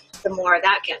the more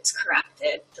that gets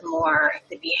corrected, the more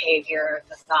the behavior,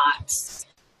 the thoughts,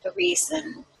 the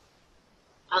reason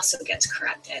also gets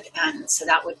corrected. And so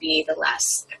that would be the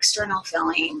less external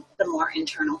feeling, the more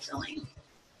internal feeling.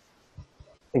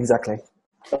 Exactly.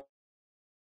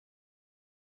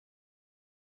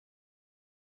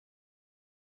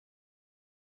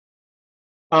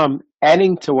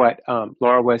 Adding to what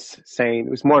Laura was saying,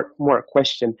 it was more a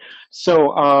question.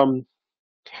 So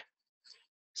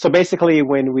so basically,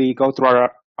 when we go through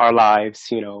our lives,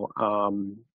 and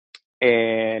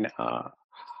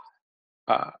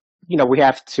we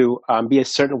have to be a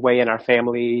certain way in our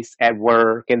families, at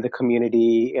work, in the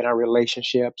community, in our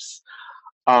relationships,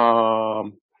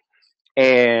 and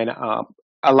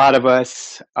a lot of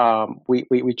us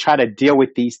we try to deal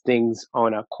with these things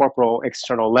on a corporal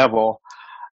external level,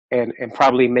 and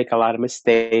probably make a lot of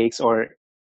mistakes or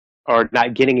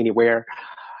not getting anywhere.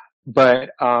 But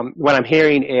what I'm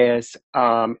hearing is,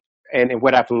 and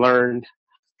what I've learned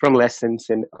from lessons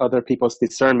and other people's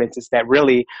discernments, is that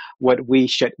really what we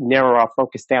should narrow our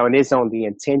focus down is on the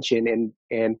intention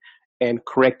and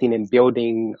correcting and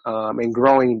building and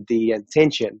growing the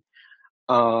intention,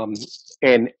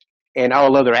 and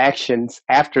all other actions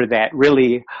after that.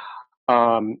 Really,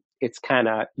 it's kind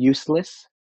of useless,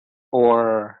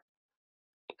 or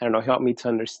I don't know. Help me to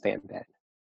understand that.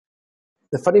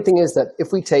 The funny thing is that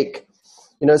if we take,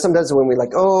 sometimes when we're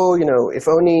like, oh, if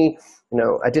only,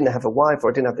 I didn't have a wife, or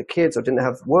I didn't have the kids, or didn't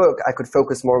have work, I could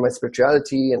focus more on my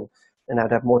spirituality and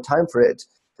I'd have more time for it.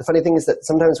 The funny thing is that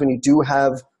sometimes when you do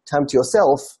have time to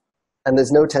yourself and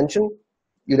there's no tension,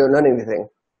 you don't learn anything.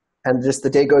 And just the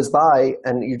day goes by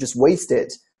and you just waste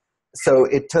it. So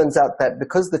it turns out that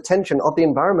because the tension of the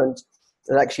environment,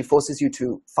 it actually forces you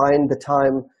to find the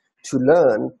time to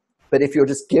learn. But if you're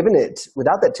just given it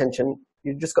without that tension,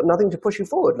 you've just got nothing to push you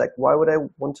forward. Like, why would I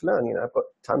want to learn? I've got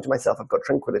time to myself. I've got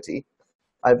tranquility.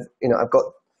 I've got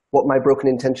what my broken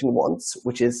intention wants,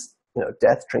 which is,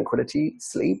 death, tranquility,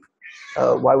 sleep.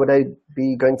 Why would I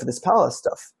be going for this power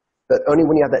stuff? But only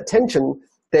when you have that tension,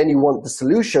 then you want the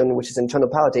solution, which is internal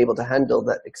power, to be able to handle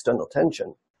that external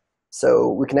tension. So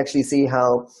we can actually see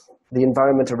how the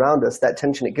environment around us, that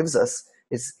tension it gives us,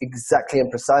 is exactly and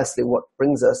precisely what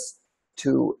brings us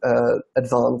to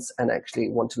advance and actually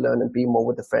want to learn and be more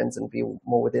with the friends and be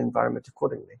more with the environment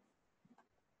accordingly.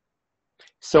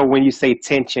 So when you say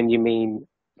tension, you mean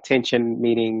tension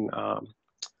meaning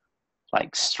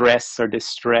like stress or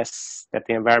distress that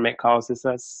the environment causes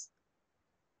us?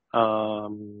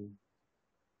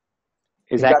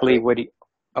 Exactly. What do you,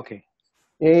 okay.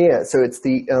 Yeah. So it's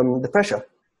the pressure.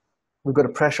 We've got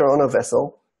a pressure on our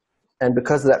vessel, and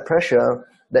because of that pressure,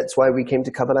 that's why we came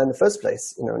to Kabbalah in the first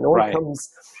place. No one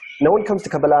comes to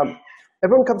Kabbalah.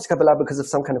 Everyone comes to Kabbalah because of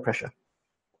some kind of pressure.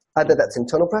 Either that's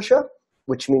internal pressure,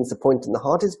 which means the point in the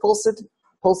heart is pulsated,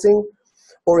 pulsing,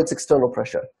 or it's external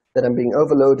pressure, that I'm being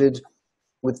overloaded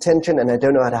with tension and I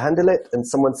don't know how to handle it, and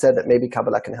someone said that maybe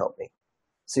Kabbalah can help me.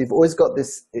 So you've always got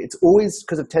this, it's always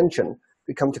because of tension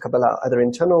we come to Kabbalah, either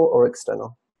internal or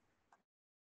external.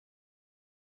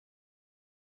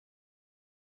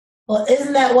 Well,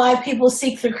 isn't that why people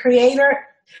seek the Creator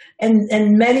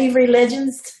in many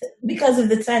religions? Because of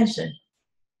the tension.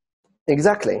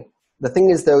 Exactly. The thing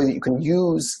is, though, that you can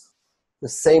use the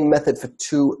same method for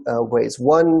two ways.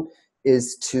 One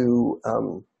is to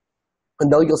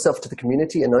annul yourself to the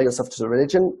community, annul yourself to the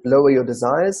religion, lower your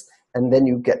desires, and then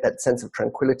you get that sense of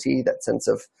tranquility, that sense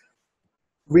of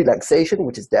relaxation,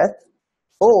 which is death.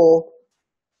 Or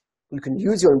you can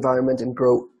use your environment and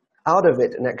grow out of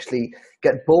it and actually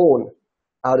get born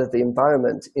out of the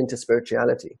environment into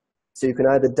spirituality. So you can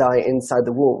either die inside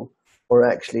the womb or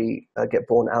actually get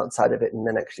born outside of it and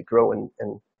then actually grow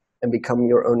and become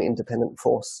your own independent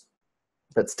force,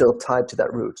 but still tied to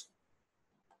that root.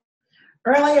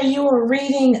 Earlier you were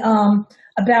reading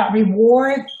about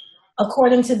reward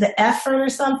according to the effort or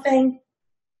something.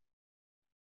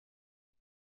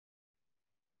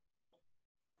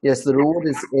 Yes, the reward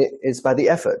is by the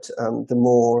effort. The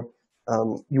more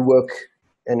you work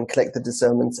and collect the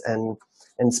discernments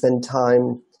and spend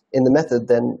time in the method,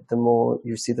 then the more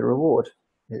you see the reward.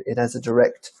 It has a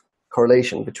direct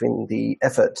correlation between the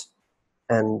effort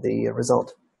and the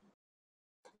result.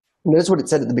 Notice what it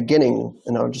said at the beginning,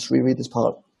 and I'll just reread this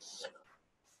part.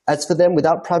 As for them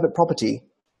without private property,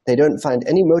 they don't find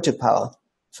any motive power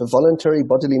for voluntary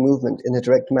bodily movement in a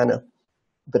direct manner,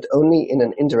 but only in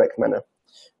an indirect manner,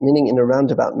 meaning in a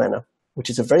roundabout manner, which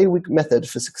is a very weak method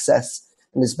for success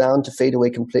and is bound to fade away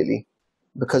completely.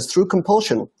 Because through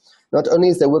compulsion, not only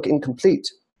is their work incomplete,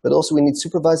 but also we need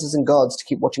supervisors and guards to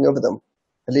keep watching over them,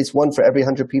 at least one for every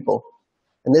 100 people.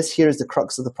 And this here is the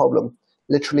crux of the problem,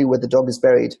 literally where the dog is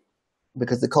buried,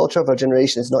 because the culture of our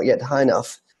generation is not yet high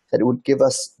enough that it would give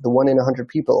us the 1 in 100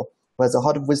 people who has a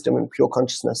heart of wisdom and pure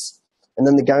consciousness. And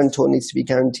then the guarantor needs to be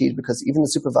guaranteed because even the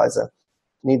supervisor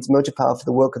needs motive power for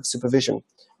the work of supervision,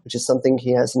 which is something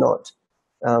he has not.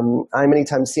 I many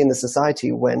times see in the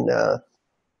society when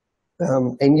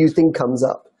a new thing comes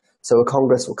up, so a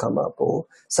congress will come up or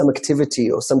some activity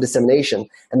or some dissemination,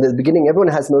 and at the beginning everyone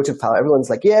has motive power. Everyone's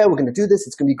like, yeah, we're going to do this,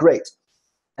 it's going to be great.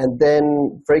 And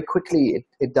then very quickly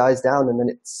it dies down, and then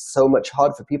it's so much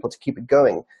hard for people to keep it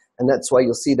going. And that's why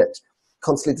you'll see that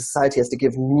constantly the society has to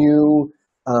give new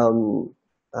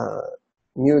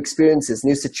experiences,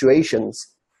 new situations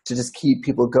to just keep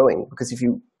people going. Because if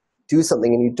you do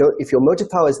something and if your motive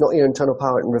power is not your internal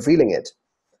power in revealing it,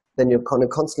 then you're going to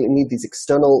constantly need these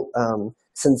external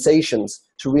sensations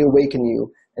to reawaken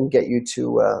you and get you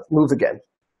to move again.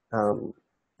 And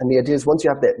the idea is once you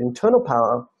have that internal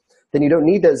power, then you don't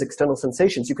need those external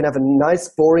sensations. You can have a nice,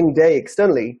 boring day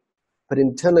externally, but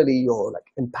internally you're like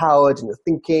empowered and you're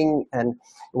thinking, and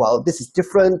well, this is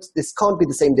different. This can't be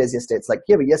the same day as yesterday. It's like,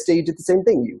 yeah, but yesterday you did the same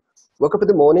thing. You woke up in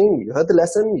the morning, you heard the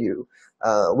lesson, you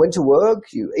went to work,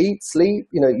 you eat, sleep,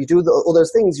 you do all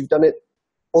those things. You've done it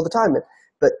all the time.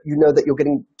 But you know that you're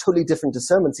getting totally different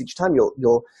discernments each time.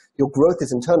 Your growth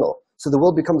is internal. So the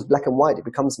world becomes black and white. It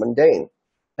becomes mundane.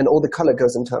 And all the color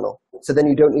goes internal. So then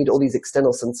you don't need all these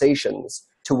external sensations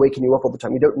to waken you up all the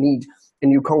time. You don't need a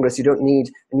new congress. You don't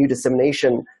need a new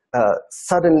dissemination,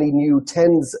 suddenly new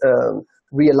tens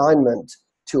realignment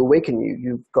to awaken you.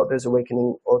 You've got those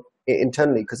awakening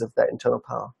internally because of that internal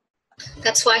power.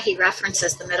 That's why he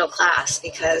references the middle class,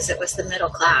 because it was the middle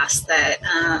class that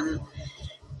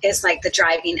is like the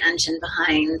driving engine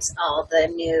behind all the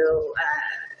new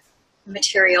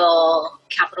material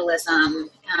capitalism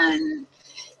and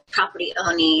property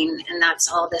owning, and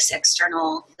that's all this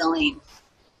external filling.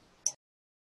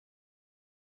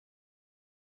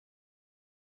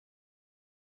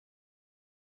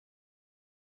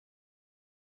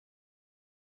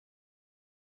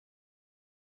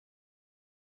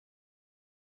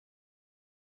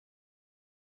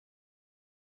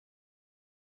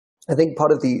 I think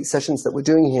part of the sessions that we're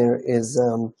doing here is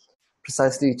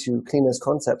precisely to clean those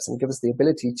concepts and give us the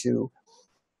ability to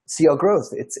see our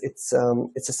growth. It's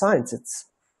a science.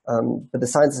 But the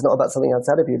science is not about something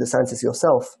outside of you. The science is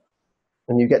yourself.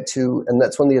 And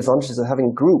that's one of the advantages of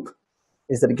having a group,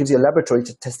 is that it gives you a laboratory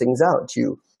to test things out.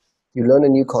 You learn a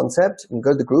new concept, and you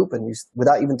go to the group, and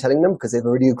without even telling them, because they've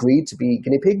already agreed to be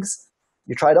guinea pigs,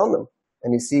 you try it on them,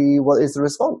 and you see what is the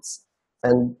response.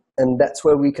 And that's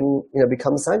where we can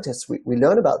become scientists. We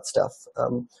learn about stuff.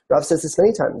 Rav says this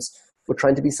many times. We're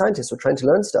trying to be scientists. We're trying to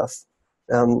learn stuff.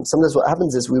 Sometimes what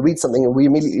happens is we read something and we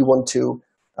immediately want to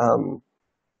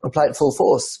apply it full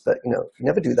force. But you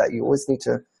never do that. You always need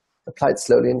to apply it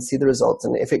slowly and see the results.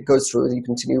 And if it goes through, you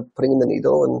continue putting in the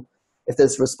needle, and if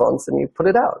there's a response, then you put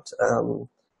it out.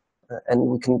 And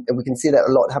we can see that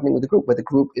a lot happening with the group, where the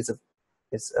group is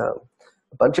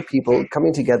a bunch of people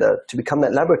coming together to become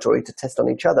that laboratory to test on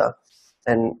each other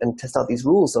and test out these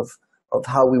rules of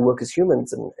how we work as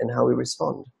humans and how we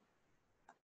respond.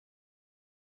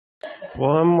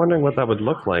 Well, I'm wondering what that would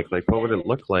look like. Like, what would it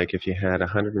look like if you had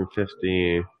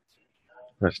 150,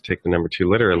 let's take the number 2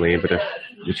 literally, but if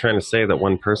you're trying to say that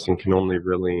one person can only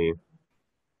really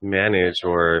manage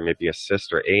or maybe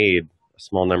assist or aid a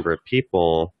small number of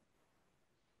people,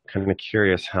 kind of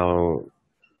curious how,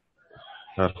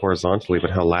 not horizontally,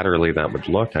 but how laterally that would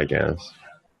look, I guess.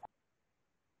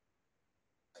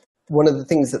 One of the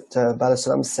things that Baal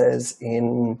Hasulam says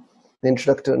in the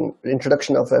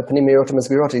introduction of Panimiyot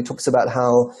Masbirot, talks about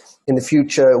how in the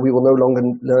future we will no longer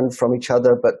learn from each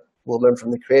other, but we'll learn from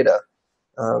the Creator.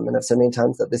 And I've said many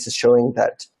times that this is showing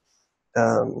that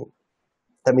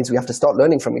that means we have to start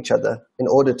learning from each other in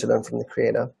order to learn from the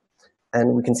Creator.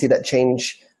 And we can see that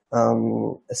change,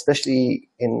 especially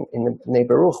in Bnei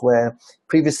Baruch, where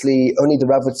previously only the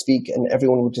Rav would speak and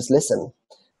everyone would just listen.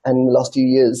 And in the last few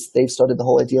years, they've started the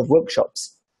whole idea of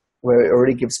workshops, where it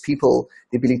already gives people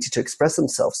the ability to express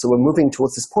themselves. So we're moving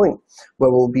towards this point where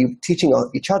we'll be teaching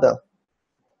each other.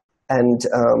 And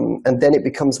then it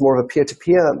becomes more of a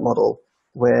peer-to-peer model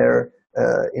where,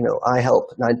 I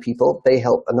help 9 people, they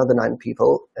help another 9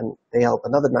 people, and they help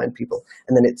another 9 people.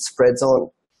 And then it spreads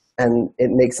on. And it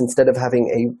makes, instead of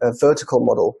having a vertical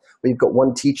model where you've got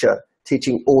one teacher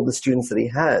teaching all the students that he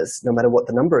has, no matter what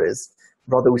the number is,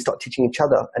 rather we start teaching each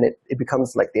other, and it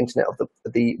becomes like the internet of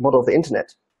the model of the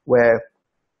internet, where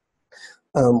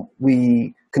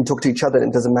we can talk to each other, and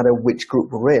it doesn't matter which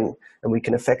group we're in, and we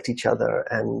can affect each other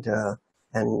and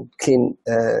clean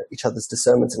each other's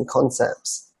discernments and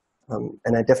concepts.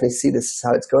 And I definitely see this is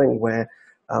how it's going, where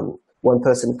one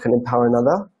person can empower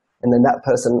another, and then that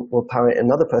person will empower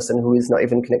another person who is not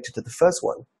even connected to the first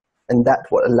one. And that's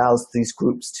what allows these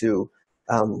groups to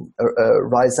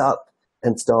rise up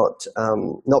and start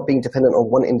not being dependent on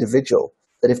one individual.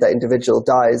 That if that individual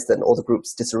dies, then all the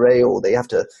groups disarray, or they have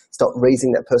to start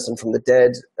raising that person from the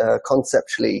dead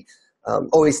conceptually.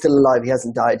 Oh, he's still alive, he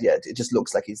hasn't died yet, it just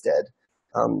looks like he's dead.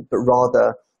 But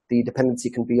rather, the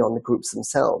dependency can be on the groups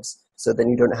themselves. So then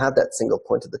you don't have that single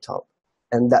point at the top.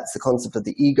 And that's the concept of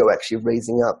the ego actually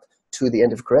raising up to the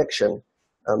end of correction,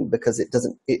 because it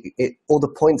doesn't, all the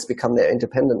points become their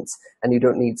independence, and you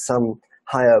don't need some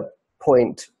higher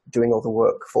point doing all the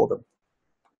work for them.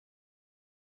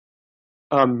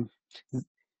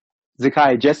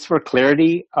 Zakai, just for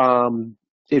clarity,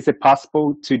 is it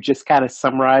possible to just kind of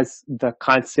summarize the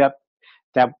concepts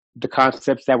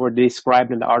that were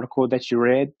described in the article that you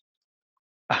read?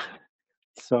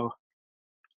 So,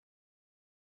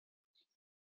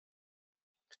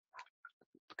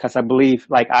 because I believe,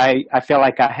 like, I feel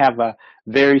like I have a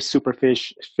very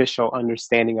superficial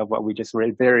understanding of what we just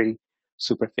read, very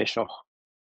superficial.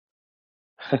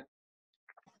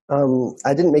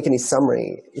 I didn't make any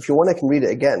summary. If you want, I can read it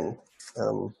again,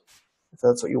 if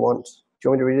that's what you want. Do you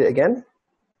want me to read it again?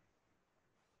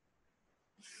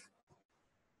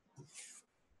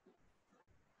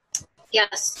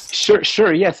 Yes.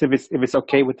 Sure, yes, if it's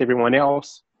okay with everyone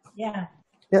else. Yeah.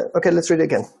 Yeah, okay, let's read it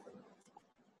again.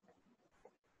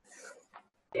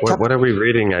 What are we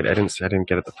reading? I didn't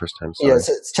get it the first time. Sorry. Yes,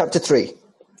 it's chapter 3.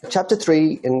 Chapter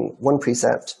 3 in one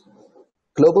precept.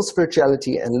 Global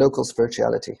spirituality and local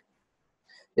spirituality.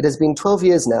 It has been 12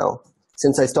 years now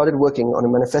since I started working on a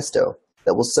manifesto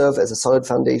that will serve as a solid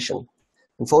foundation.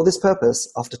 And for this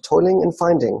purpose, after toiling and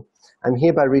finding, I'm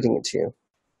hereby reading it to you.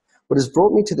 What has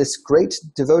brought me to this great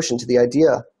devotion to the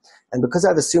idea, and because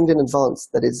I've assumed in advance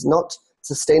that it is not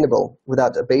sustainable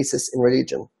without a basis in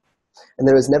religion, and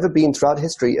there has never been throughout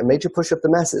history a major push of the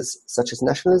masses, such as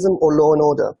nationalism or law and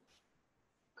order.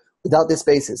 Without this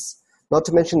basis, not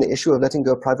to mention the issue of letting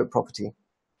go of private property.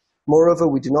 Moreover,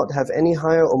 we do not have any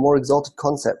higher or more exalted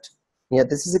concept, and yet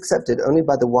this is accepted only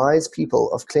by the wise people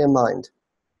of clear mind,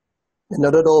 and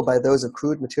not at all by those of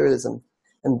crude materialism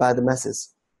and by the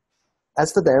masses.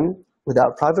 As for them,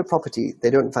 without private property, they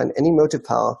don't find any motive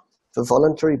power for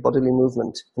voluntary bodily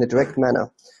movement in a direct manner,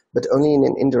 but only in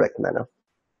an indirect manner,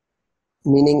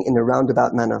 meaning in a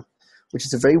roundabout manner, which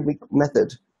is a very weak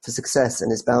method for success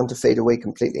and is bound to fade away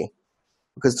completely.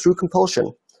 Because through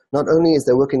compulsion, not only is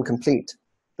their work incomplete,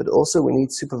 but also we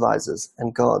need supervisors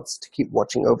and guards to keep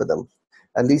watching over them,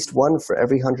 at least one for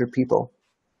every 100 people.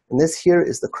 And this here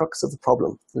is the crux of the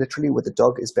problem, literally where the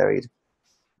dog is buried.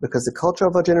 Because the culture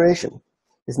of our generation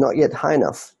is not yet high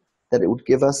enough that it would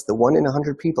give us the 1 in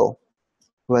 100 people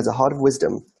who has a heart of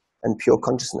wisdom and pure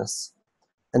consciousness.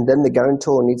 And then the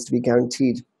guarantor needs to be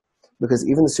guaranteed, because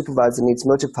even the supervisor needs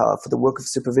motive power for the work of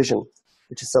supervision,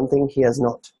 which is something he has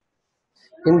not.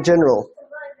 In general,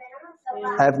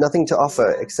 I have nothing to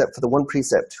offer except for the one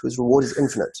precept whose reward is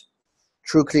infinite,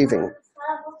 true cleaving.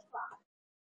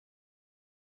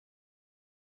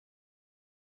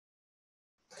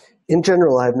 In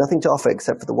general, I have nothing to offer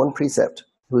except for the one precept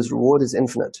whose reward is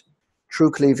infinite,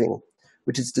 true cleaving,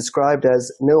 which is described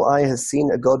as, no eye has seen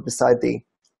a God beside thee,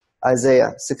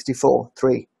 Isaiah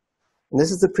 64:3. And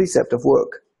this is the precept of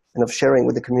work and of sharing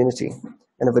with the community,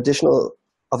 and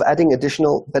of adding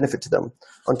additional benefit to them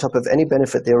on top of any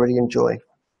benefit they already enjoy.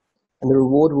 And the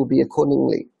reward will be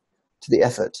accordingly to the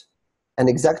effort. An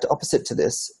exact opposite to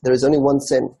this, there is only one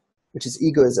sin, which is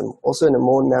egoism, also in a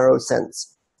more narrow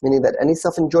sense, meaning that any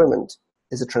self-enjoyment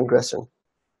is a transgression.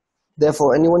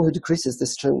 Therefore, anyone who decreases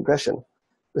this transgression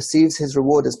receives his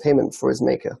reward as payment for his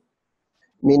maker,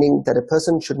 meaning that a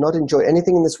person should not enjoy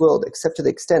anything in this world except to the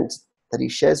extent that he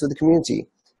shares with the community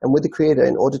and with the Creator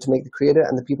in order to make the Creator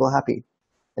and the people happy.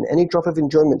 And any drop of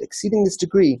enjoyment exceeding this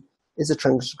degree is a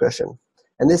transgression.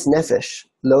 And this nephesh,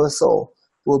 lower soul,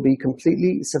 will be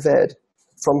completely severed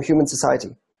from human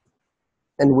society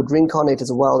and would reincarnate as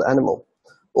a wild animal.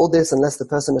 All this unless the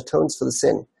person atones for the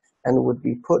sin and would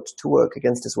be put to work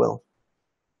against his will.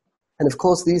 And of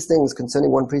course, these things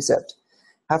concerning one precept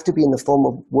have to be in the form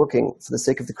of working for the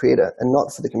sake of the Creator and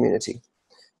not for the community,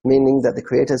 meaning that the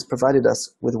Creator has provided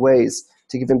us with ways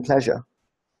to give him pleasure.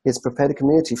 He has prepared a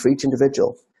community for each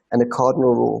individual and a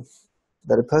cardinal rule,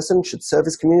 that a person should serve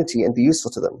his community and be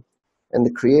useful to them. And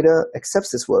the Creator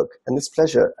accepts this work and this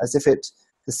pleasure as if it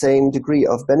the same degree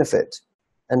of benefit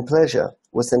and pleasure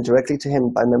was sent directly to him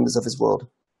by members of his world.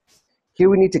 Here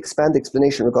we need to expand the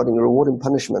explanation regarding reward and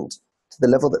punishment to the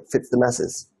level that fits the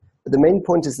masses. But the main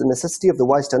point is the necessity of the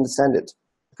wise to understand it,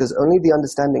 because only the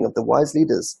understanding of the wise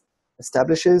leaders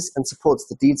establishes and supports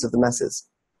the deeds of the masses.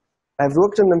 I have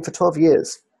worked on them for 12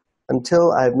 years,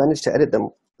 until I have managed to edit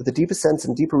them with a deeper sense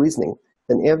and deeper reasoning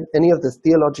than any of the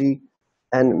theology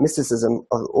and mysticism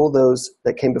of all those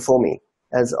that came before me,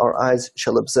 as our eyes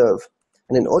shall observe.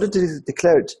 And in order to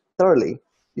declare it thoroughly,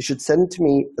 you should send to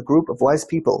me a group of wise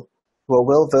people who are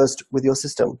well versed with your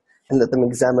system, and let them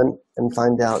examine and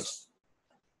find out.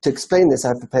 To explain this, I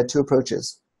have prepared two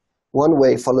approaches. One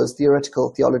way follows theoretical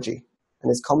theology,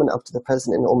 and is common up to the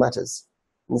present in all matters.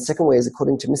 And the second way is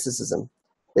according to mysticism,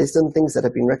 based on things that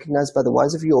have been recognized by the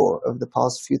wise of yore over the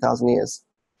past few thousand years.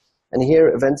 And here,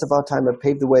 events of our time have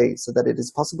paved the way so that it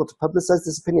is possible to publicize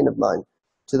this opinion of mine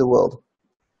to the world.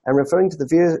 I'm referring to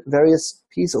the various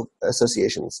peace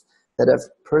associations that have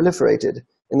proliferated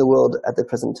in the world at the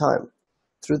present time.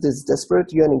 Through this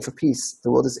desperate yearning for peace,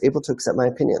 the world is able to accept my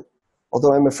opinion,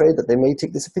 although I'm afraid that they may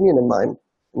take this opinion of mine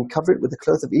and cover it with the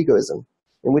cloth of egoism,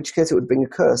 in which case it would bring a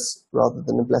curse rather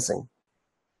than a blessing.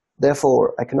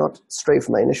 Therefore, I cannot stray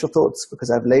from my initial thoughts,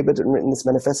 because I have labored and written this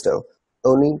manifesto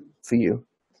only for you.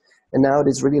 And now it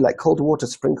is really like cold water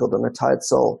sprinkled on a tired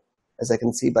soul, as I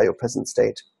can see by your present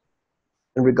state.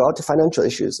 In regard to financial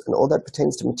issues and all that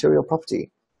pertains to material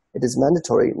property, it is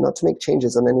mandatory not to make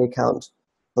changes on any account,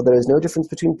 for there is no difference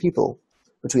between people,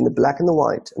 between the black and the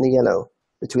white and the yellow,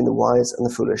 between the wise and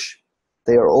the foolish.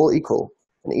 They are all equal,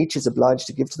 and each is obliged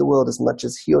to give to the world as much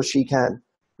as he or she can,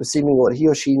 receiving what he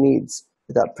or she needs,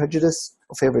 without prejudice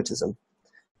or favoritism.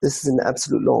 This is an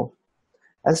absolute law.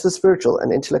 As for spiritual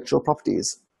and intellectual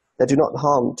properties that do no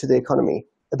harm to the economy,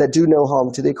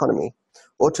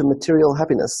 or to material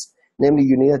happiness, namely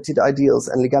united ideals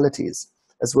and legalities,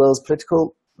 as well as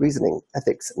political reasoning,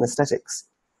 ethics, and aesthetics,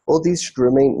 all these should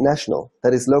remain national,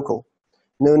 that is, local.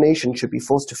 No nation should be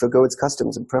forced to forego its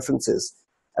customs and preferences,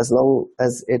 as long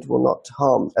as it will not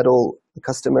harm at all the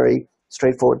customary,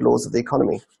 straightforward laws of the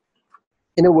economy.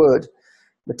 In a word,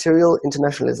 material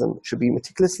internationalism should be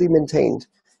meticulously maintained,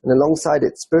 and alongside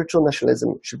it, spiritual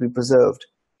nationalism should be preserved,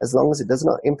 as long as it does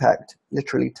not impact,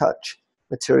 literally touch,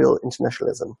 material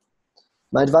internationalism.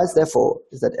 My advice, therefore,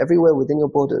 is that everywhere within your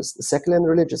borders, the secular and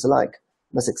religious alike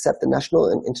must accept the national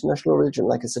and international religion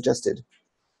like is suggested.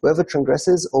 Whoever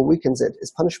transgresses or weakens it is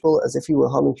punishable as if he were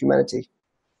harming humanity.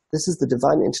 This is the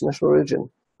divine international religion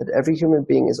that every human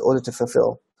being is ordered to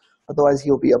fulfill. Otherwise,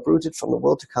 he will be uprooted from the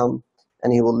world to come,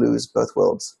 and he will lose both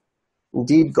worlds.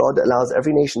 Indeed, God allows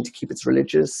every nation to keep its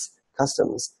religious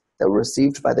customs that were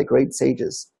received by their great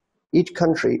sages, each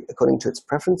country according to its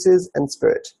preferences and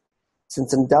spirit,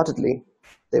 since undoubtedly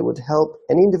they would help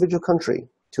any individual country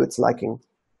to its liking.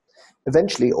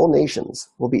 Eventually, all nations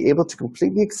will be able to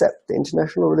completely accept the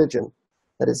international religion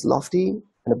that is lofty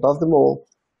and above them all,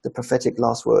 the prophetic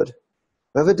last word.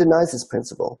 Whoever denies this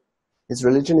principle, his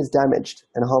religion is damaged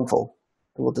and harmful,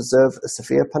 and will deserve a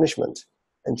severe punishment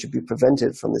and should be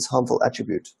prevented from this harmful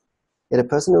attribute. Yet a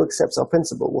person who accepts our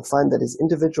principle will find that his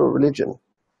individual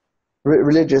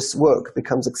religious work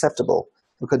becomes acceptable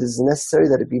because it is necessary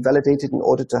that it be validated in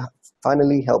order to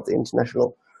finally help the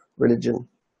international religion.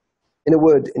 In a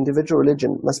word, individual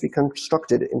religion must be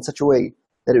constructed in such a way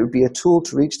that it would be a tool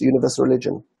to reach the universal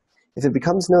religion. If it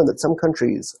becomes known that some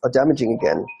countries are damaging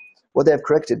again what they have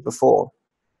corrected before,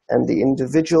 and the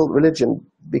individual religion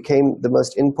became the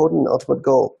most important and ultimate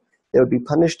goal, they would be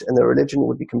punished and their religion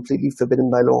would be completely forbidden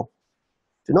by law.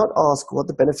 Do not ask what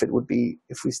the benefit would be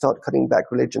if we start cutting back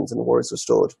religions and war is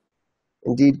restored.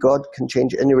 Indeed, God can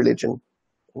change any religion,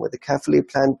 and with a carefully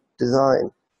planned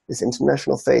design, this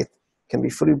international faith can be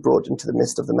fully brought into the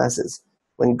midst of the masses,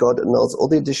 when God annuls all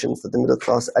the additions that the middle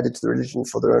class added to the religion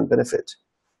for their own benefit.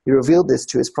 He revealed this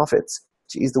to his prophets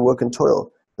to ease the work and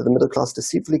toil that the middle class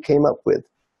deceitfully came up with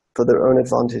for their own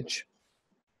advantage.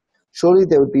 Surely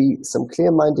there would be some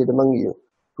clear-minded among you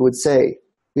who would say,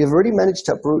 "We have already managed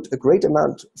to uproot a great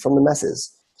amount from the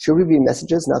masses. Should we be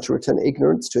messengers now to return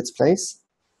ignorance to its place?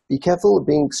 Be careful of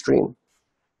being extreme.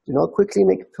 Do not quickly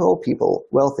make poor people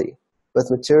wealthy, both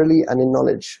materially and in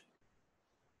knowledge.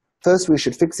 First, we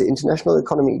should fix the international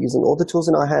economy using all the tools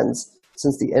in our hands,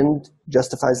 since the end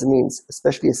justifies the means,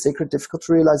 especially a sacred,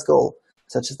 difficult-to-realize goal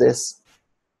such as this.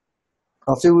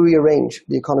 After we rearrange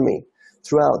the economy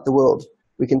throughout the world,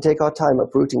 we can take our time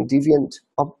uprooting deviant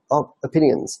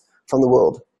opinions from the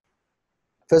world.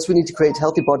 First, we need to create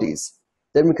healthy bodies.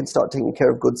 Then we can start taking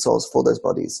care of good souls for those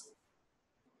bodies.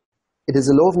 It is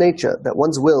a law of nature that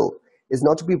one's will is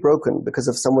not to be broken because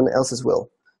of someone else's will,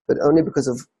 but only because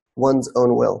of one's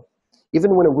own will.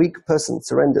 Even when a weak person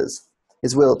surrenders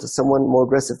his will to someone more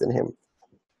aggressive than him,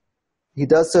 he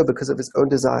does so because of his own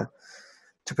desire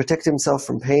to protect himself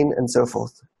from pain and so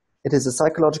forth. It is a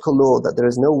psychological law that there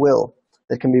is no will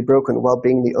that can be broken while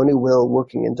being the only will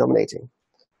working and dominating.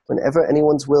 Whenever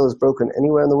anyone's will is broken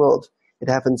anywhere in the world, it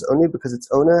happens only because its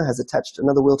owner has attached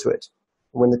another will to it.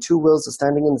 And when the two wills are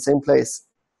standing in the same place,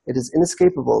 it is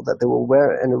inescapable that they will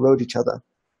wear and erode each other.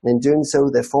 And in doing so,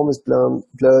 their form is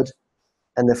blurred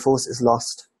and their force is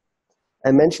lost.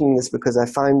 I'm mentioning this because I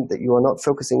find that you are not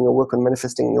focusing your work on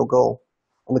manifesting your goal.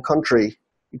 On the contrary,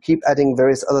 you keep adding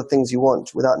various other things you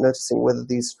want without noticing whether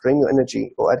these drain your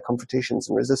energy or add confrontations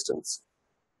and resistance.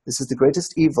 This is the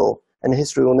greatest evil, and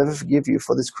history will never forgive you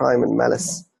for this crime and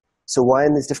malice. So why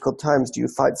in these difficult times do you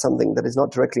fight something that is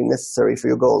not directly necessary for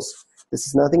your goals? This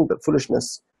is nothing but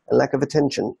foolishness and lack of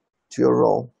attention to your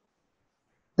role.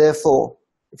 Therefore,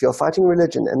 if you are fighting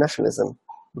religion and nationalism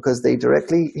because they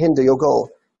directly hinder your goal,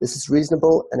 this is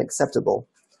reasonable and acceptable.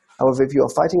 However, if you are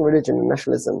fighting religion and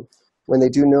nationalism when they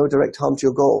do no direct harm to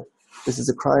your goal, this is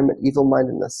a crime and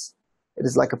evil-mindedness. It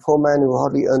is like a poor man who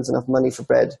hardly earns enough money for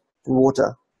bread and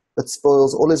water, but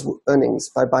spoils all his earnings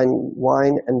by buying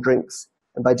wine and drinks,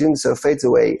 and by doing so fades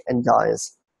away and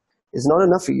dies. It is not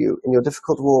enough for you in your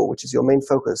difficult war, which is your main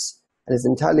focus, and is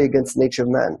entirely against the nature of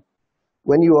man.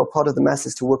 When you are part of the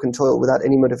masses to work and toil without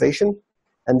any motivation,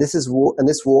 and this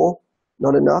war,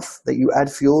 not enough that you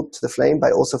add fuel to the flame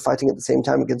by also fighting at the same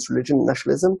time against religion and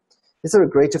nationalism, is there a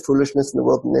greater foolishness in the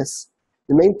world than this?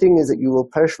 The main thing is that you will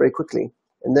perish very quickly,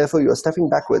 and therefore you are stepping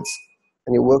backwards,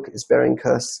 and your work is bearing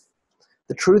curse.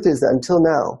 The truth is that until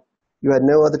now, you had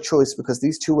no other choice because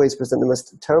these two ways present the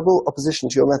most terrible opposition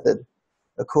to your method,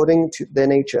 according to their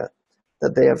nature,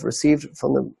 that they have received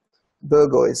from the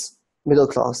bourgeois, middle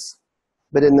class.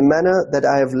 But in the manner that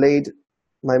I have laid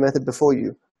my method before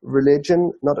you,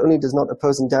 religion not only does not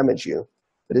oppose and damage you,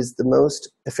 but is the most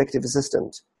effective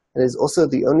assistant, and is also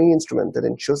the only instrument that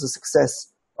ensures the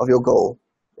success of your goal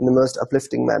in the most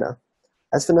uplifting manner.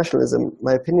 As for nationalism,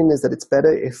 my opinion is that it's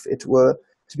better if it were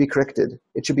to be corrected.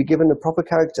 It should be given a proper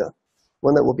character,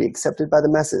 one that will be accepted by the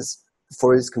masses,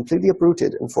 before it is completely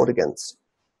uprooted and fought against.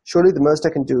 Surely the most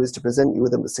I can do is to present you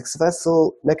with a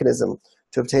successful mechanism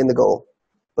to obtain the goal.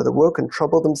 But the work and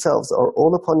trouble themselves are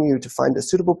all upon you to find a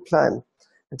suitable plan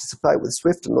and to supply it with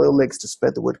swift and loyal legs to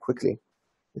spread the word quickly.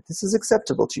 If this is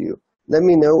acceptable to you, let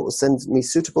me know or send me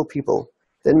suitable people.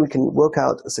 Then we can work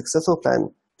out a successful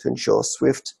plan to ensure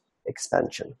swift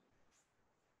expansion.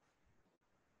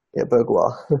 Yeah,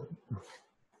 bourgeois.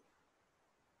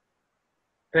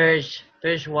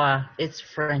 Bourgeois. It's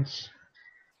French.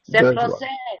 C'est Bourgeois. français.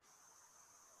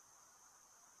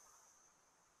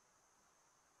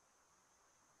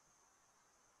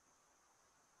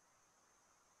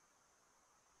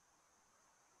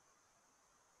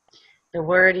 The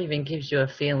word even gives you a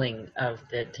feeling of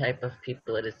the type of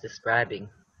people it is describing.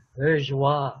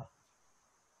 Bourgeois.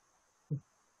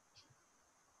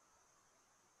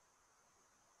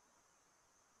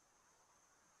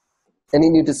 Any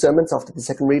new discernments after the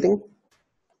second reading?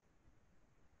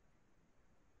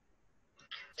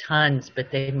 Tons,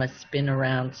 but they must spin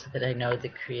around so that I know the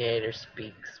Creator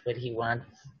speaks what He wants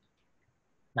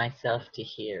myself to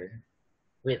hear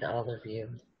with all of you.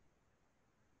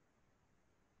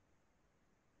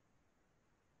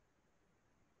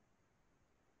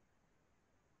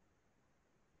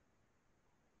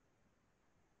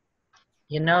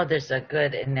 You know, there's a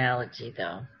good analogy,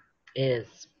 though,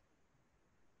 is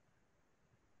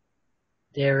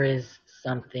there is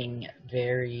something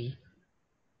very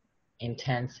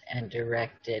intense and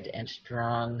directed and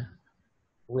strong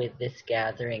with this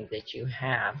gathering that you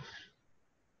have.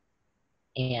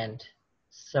 And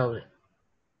so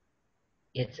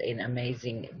it's an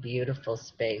amazing, beautiful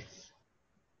space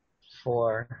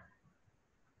for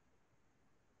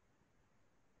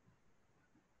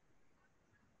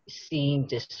seeing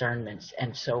discernments.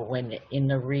 And so when in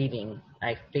the reading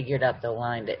I figured out the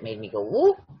line that made me go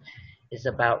whoop is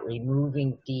about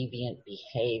removing deviant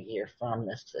behavior from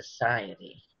the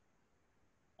society.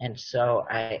 And so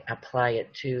I apply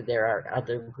it to, there are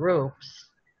other groups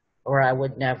or I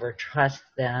would never trust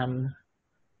them.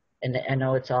 And I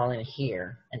know it's all in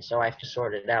here, and so I have to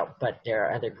sort it out, but there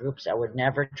are other groups I would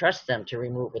never trust them to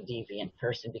remove a deviant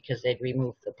person because they'd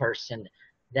remove the person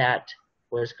that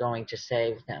was going to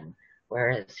save them.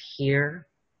 Whereas here,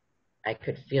 I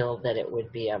could feel that it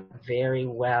would be a very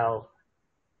well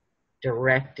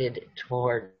directed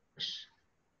towards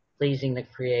pleasing the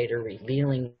Creator,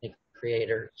 revealing the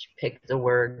Creator. Pick the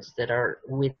words that are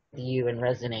with you and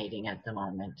resonating at the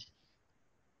moment.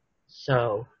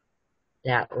 So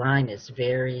that line is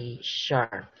very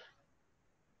sharp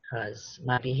because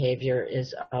my behavior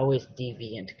is always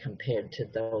deviant compared to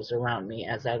those around me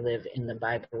as I live in the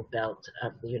Bible Belt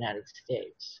of the United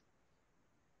States.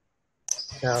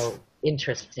 So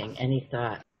interesting. Any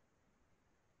thought?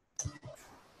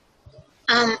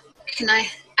 I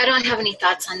don't have any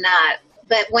thoughts on that,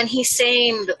 but when he's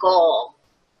saying the goal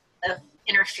of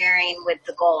interfering with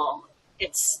the goal,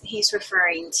 he's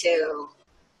referring to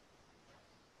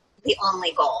the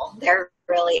only goal there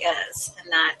really is,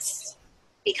 and that's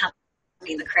becoming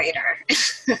the Creator,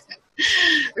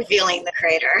 revealing the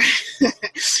Creator.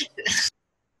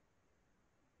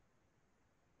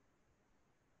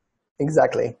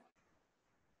 Exactly.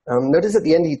 Notice at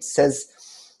the end he says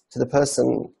to the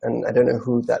person, and I don't know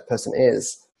who that person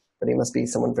is, but he must be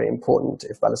someone very important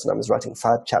if Baal Hasulam is writing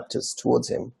 5 chapters towards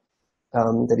him,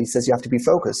 that he says you have to be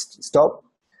focused. Stop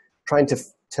trying to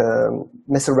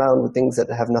mess around with things that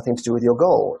have nothing to do with your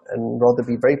goal, and rather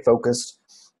be very focused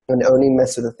and only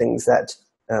mess with the things that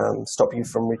stop you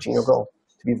from reaching your goal.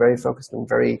 To be very focused and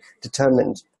very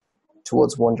determined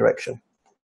towards one direction.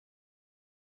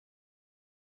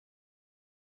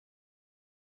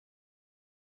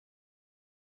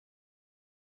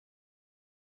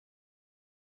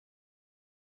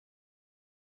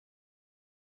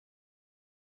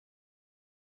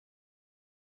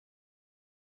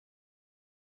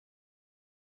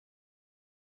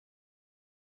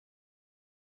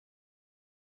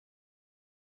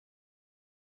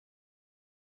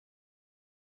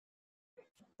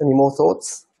 Any more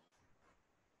thoughts?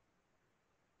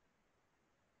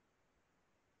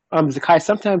 Zakai,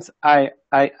 sometimes I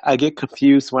get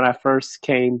confused when I first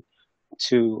came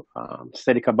to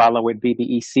study Kabbalah with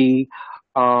BBEC.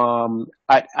 I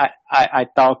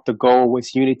thought the goal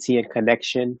was unity and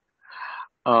connection.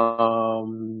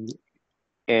 And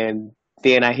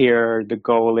then I hear the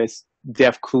goal is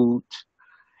Devkut,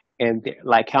 and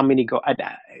like how many go?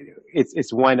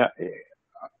 It's one.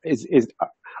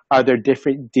 Are there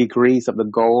different degrees of the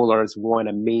goal, or is one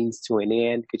a means to an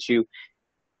end? Could you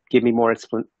give me more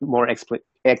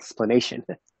explanation?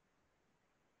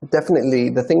 Definitely.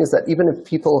 The thing is that even if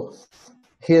people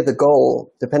hear the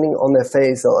goal, depending on their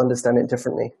phase, they'll understand it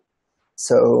differently.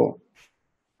 So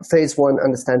phase 1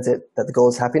 understands it that the goal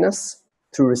is happiness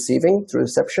through receiving, through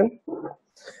reception.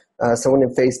 Someone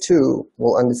in phase 2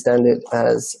 will understand it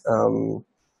as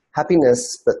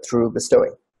happiness, but through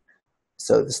bestowing.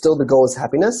 So still the goal is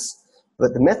happiness,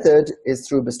 but the method is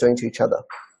through bestowing to each other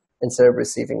instead of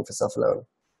receiving for self alone.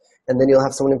 And then you'll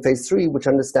have someone in phase 3 which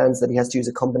understands that he has to use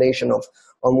a combination of,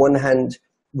 on one hand,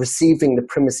 receiving the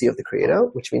primacy of the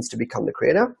Creator, which means to become the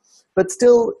Creator, but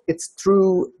still it's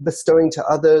through bestowing to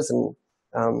others and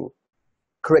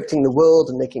correcting the world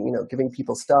and making, giving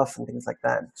people stuff and things like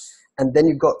that. And then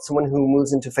you've got someone who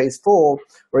moves into phase 4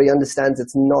 where he understands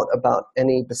it's not about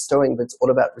any bestowing, but it's all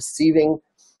about receiving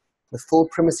the full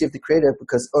primacy of the Creator,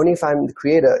 because only if I'm the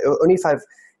Creator, only if I've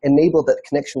enabled that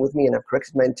connection with me and I've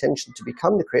corrected my intention to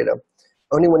become the Creator,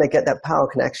 only when I get that power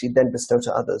can I actually then bestow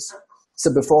to others.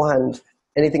 So beforehand,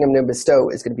 anything I'm going to bestow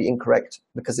is going to be incorrect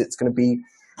because it's going to be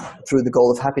through the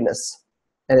goal of happiness,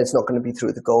 and it's not going to be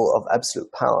through the goal of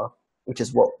absolute power, which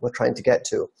is what we're trying to get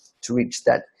to reach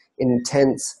that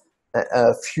intense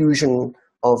fusion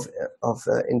of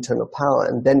internal power,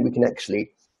 and then we can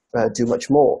actually do much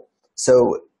more.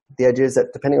 So the idea is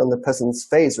that depending on the person's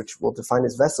phase, which we'll define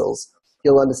as vessels,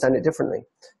 you'll understand it differently.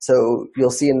 So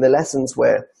you'll see in the lessons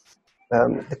where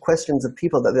the questions of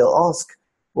people that they'll ask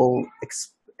will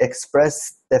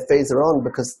express their phase they're on,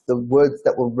 because the words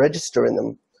that will register in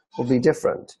them will be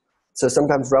different. So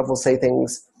sometimes Rav will say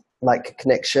things like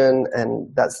connection,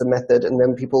 and that's the method, and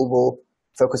then people will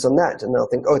focus on that, and they'll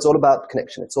think, oh, it's all about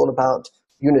connection, it's all about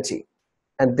unity.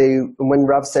 And when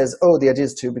Rav says, oh, the idea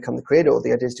is to become the creator, or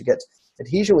the idea is to get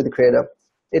adhesion with the creator,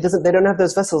 they don't have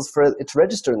those vessels for it to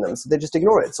register in them, so they just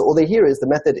ignore it. So all they hear is the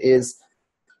method is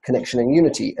connection and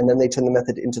unity, and then they turn the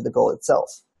method into the goal itself.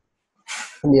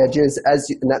 And the idea is,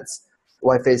 and that's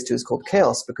why phase 2 is called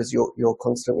chaos, because you're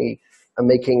constantly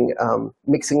mixing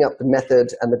up the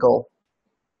method and the goal.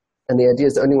 And the idea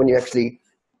is that only when you actually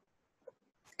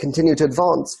continue to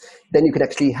advance, then you can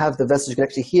actually have the vessels, you can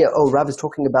actually hear, oh, Rav is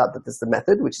talking about that there's the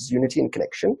method, which is unity and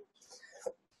connection,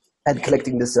 and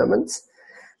collecting discernments.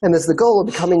 And there's the goal of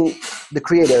becoming the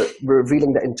creator,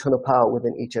 revealing that internal power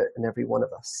within each and every one of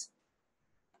us.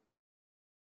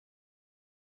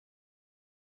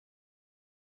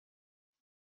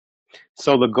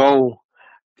 So the goal,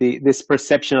 this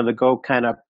perception of the goal kind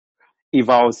of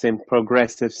evolves and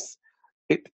progresses,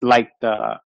 like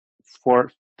the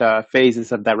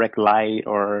phases of direct light,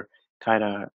 or kind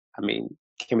of, I mean,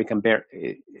 can we compare,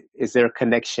 is there a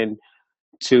connection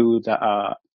to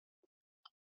the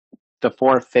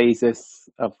 4 phases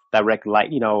of direct light,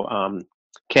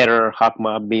 Keter,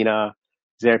 Hakma, Bina,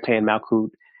 Zerpan, Malkut?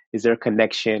 Is there a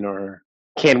connection, or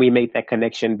can we make that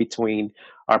connection between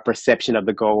our perception of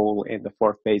the goal and the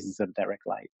 4 phases of direct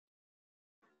light?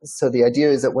 So the idea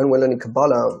is that when we're learning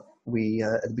Kabbalah,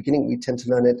 at the beginning, we tend to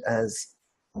learn it as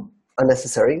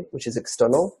unnecessary, which is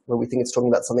external, where we think it's talking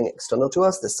about something external to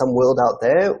us. There's some world out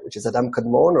there, which is Adam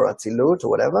Kadmon or Atzilut or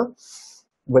whatever.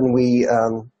 When we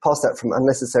pass that from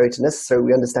unnecessary to necessary,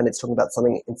 we understand it's talking about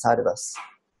something inside of us.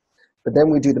 But then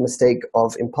we do the mistake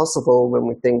of impossible when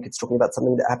we think it's talking about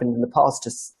something that happened in the past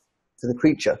to the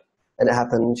creature. And it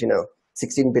happened,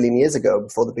 16 billion years ago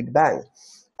before the Big Bang.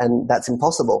 And that's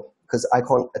impossible because I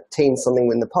can't attain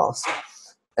something in the past.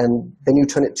 And then you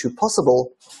turn it to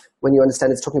possible when you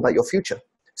understand it's talking about your future.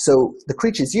 So the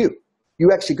creature is you.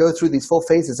 You actually go through these 4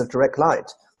 phases of direct light,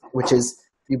 which is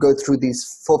you go through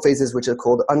these 4 phases which are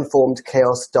called unformed,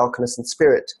 chaos, darkness, and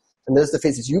spirit. And those are the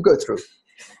phases you go through.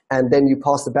 And then you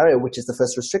pass the barrier, which is the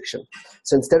first restriction.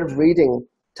 So instead of reading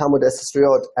Talmud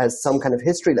Esesriot as some kind of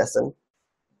history lesson,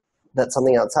 that's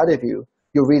something outside of you,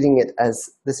 you're reading it as,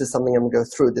 this is something I'm going to go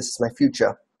through, this is my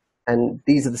future. And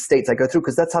these are the states I go through,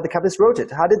 because that's how the Kabbalists wrote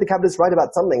it. How did the Kabbalists write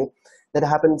about something that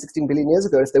happened 16 billion years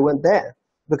ago if they weren't there?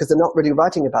 Because they're not really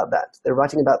writing about that. They're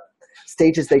writing about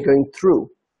stages they're going through.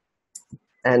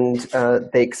 And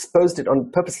they exposed it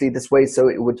on purposely this way so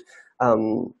it would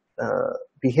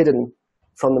be hidden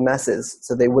from the masses,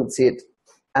 so they wouldn't see it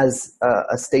as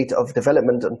a state of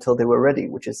development until they were ready,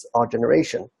 which is our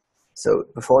generation. So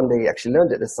before they actually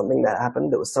learned it as something that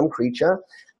happened, there was some creature,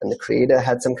 and the creator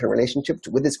had some kind of relationship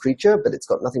with this creature, but it's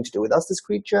got nothing to do with us, this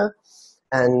creature.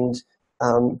 And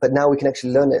but now we can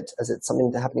actually learn it as it's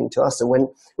something happening to us. So when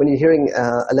you're hearing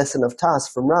a lesson of Tas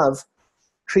from Rav,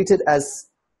 treat it as,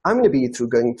 I'm going to be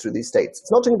going through these states.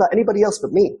 It's not talking about anybody else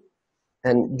but me.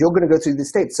 And you're going to go through these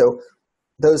states. So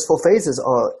those 4 phases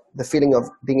are the feeling of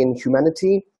being in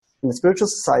humanity, in the spiritual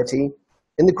society,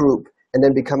 in the group, and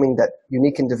then becoming that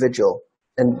unique individual.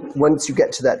 And once you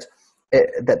get to that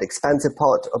expansive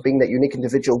part of being that unique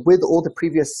individual with all the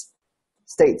previous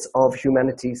states of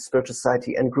humanity, spiritual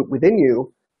society, and group within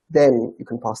you, then you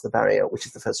can pass the barrier, which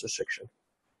is the first restriction.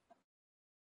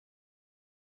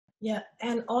 Yeah,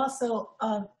 and also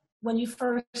when you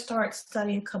first start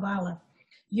studying Kabbalah,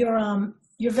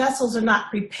 your vessels are not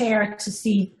prepared to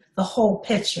see the whole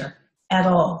picture at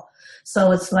all.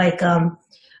 So it's like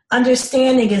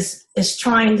understanding is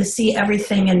trying to see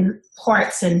everything in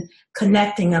parts and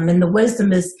connecting them, and the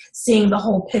wisdom is seeing the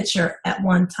whole picture at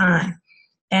one time.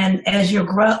 And as you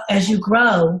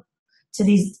grow to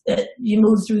these, you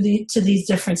move through to these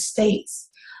different states.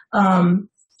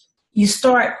 You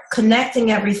start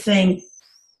connecting everything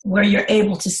where you're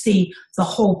able to see the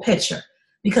whole picture.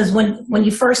 Because when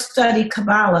you first studied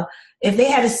Kabbalah, if they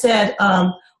had said,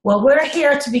 well, we're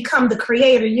here to become the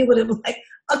creator, you would have been like,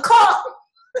 a cult.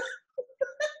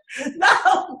 No,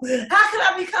 how can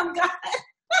I become God?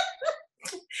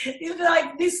 You'd be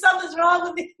like, something's wrong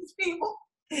with these people.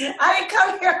 I didn't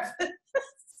come here for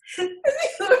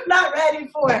we're not ready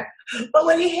for it. But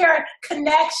when you hear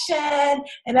connection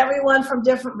and everyone from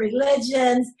different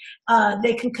religions,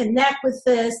 they can connect with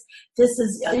this. This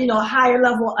is, a higher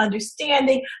level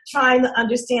understanding, trying to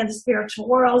understand the spiritual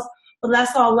worlds. But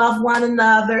let's all love one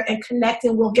another and connect,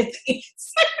 and we'll get the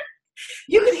answer.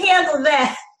 You can handle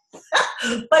that.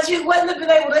 But you wouldn't have been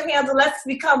able to handle let's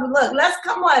become God.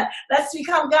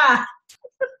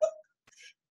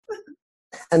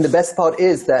 And the best part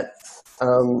is that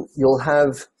you'll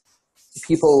have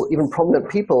people, even prominent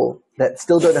people, that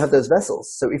still don't have those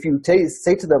vessels. So if you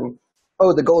say to them,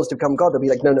 oh, the goal is to become God, they'll be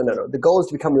like, no. The goal is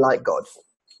to become like God.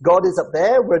 God is up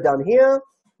there, we're down here,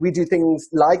 we do things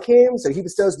like him, so he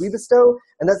bestows, we bestow,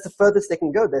 and that's the furthest they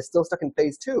can go. They're still stuck in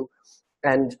phase 2.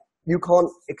 And you can't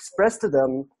express to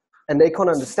them, and they can't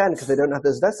understand because they don't have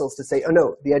those vessels to say, oh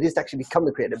no, the idea is to actually become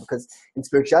the creator, because in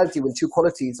spirituality, when two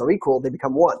qualities are equal, they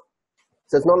become one.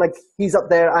 So it's not like he's up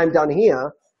there, I'm down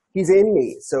here, he's in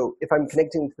me. So if I'm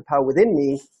connecting to the power within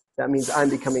me, that means I'm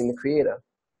becoming the creator.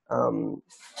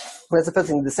 That's the first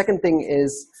thing. The second thing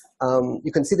is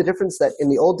you can see the difference that in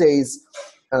the old days,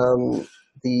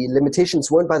 the limitations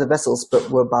weren't by the vessels, but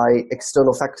were by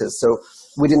external factors. So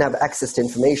we didn't have access to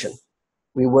information.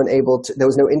 We weren't able to, there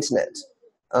was no internet.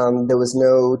 There was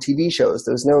no TV shows.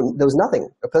 There was nothing.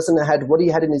 A person had what he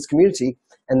had in his community,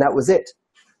 and that was it.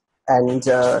 And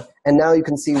now you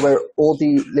can see where all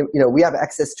the, we have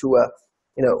access to a,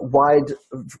 wide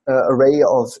array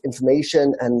of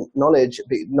information and knowledge.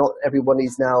 But not everyone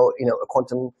is now, a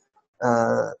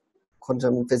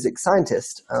quantum physics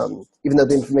scientist, even though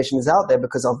the information is out there,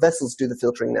 because our vessels do the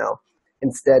filtering now.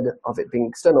 Instead of it being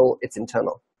external, it's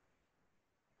internal.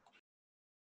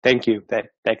 Thank you.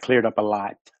 That cleared up a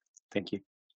lot. Thank you.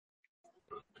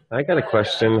 I got a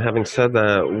question. Having said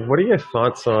that, what are your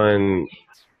thoughts on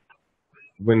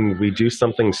when we do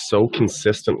something so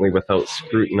consistently without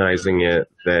scrutinizing it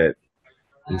that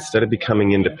instead of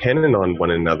becoming independent on one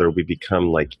another, we become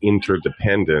like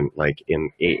interdependent, like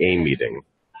in AA meeting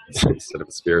instead of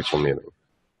a spiritual meeting?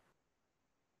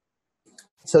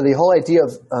 So the whole idea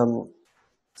of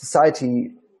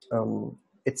society,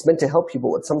 it's meant to help you, but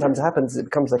what sometimes happens is it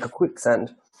becomes like a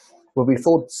quicksand, where we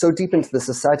fall so deep into the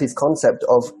society's concept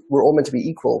of we're all meant to be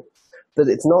equal, but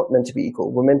it's not meant to be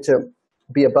equal. We're meant to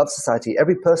be above society.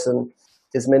 Every person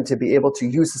is meant to be able to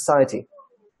use society.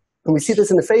 And we see this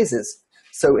in the phases.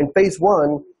 So in phase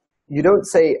 1, you don't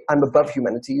say, I'm above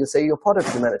humanity, you say you're part of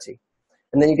humanity.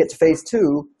 And then you get to phase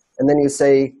 2, and then you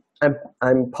say,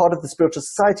 I'm part of the spiritual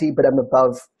society, but I'm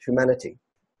above humanity.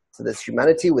 So there's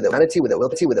humanity with a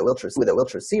will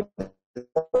to receive.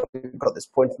 We've got this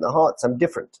point in the heart, so I'm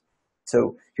different.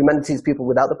 So humanity is people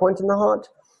without the point in the heart,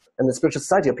 and the spiritual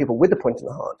society are people with the point in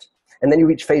the heart. And then you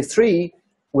reach phase 3,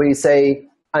 where you say,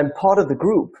 I'm part of the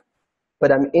group,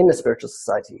 but I'm in a spiritual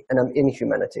society, and I'm in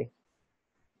humanity.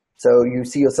 So you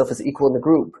see yourself as equal in the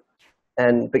group,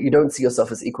 but you don't see yourself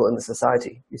as equal in the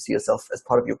society. You see yourself as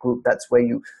part of your group. That's where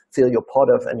you feel you're part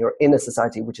of, and you're in a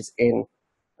society, which is in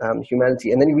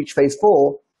humanity. And then you reach phase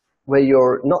 4, where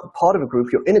you're not part of a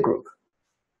group, you're in a group,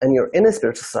 and you're in a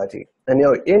spiritual society, and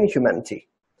you're in humanity.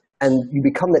 And you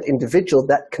become that individual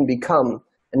that can become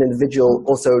an individual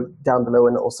also down below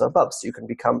and also above. So you can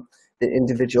become the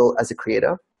individual as a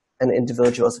creator and an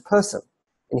individual as a person.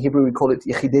 In Hebrew, we call it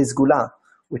Yechidei Sgula,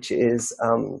 which is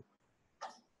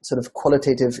sort of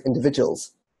qualitative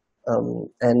individuals.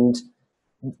 And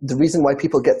the reason why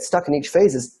people get stuck in each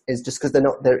phase is just because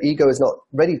their ego is not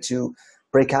ready to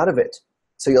break out of it.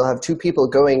 So you'll have two people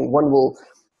going, one will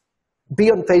be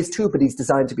on phase 2, but he's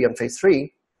designed to be on phase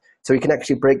 3. So he can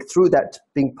actually break through that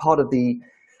being part of the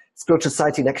spiritual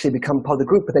society and actually become part of the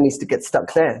group, but then he's to get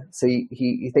stuck there. So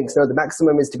he thinks, no, the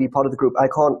maximum is to be part of the group. I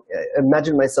can't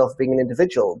imagine myself being an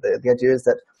individual. The idea is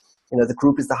that, the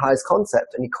group is the highest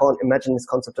concept, and he can't imagine this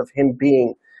concept of him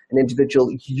being an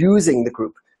individual using the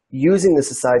group, using the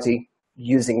society,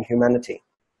 using humanity.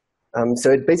 So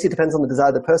it basically depends on the desire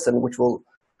of the person, which will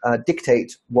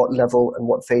dictate what level and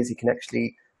what phase he can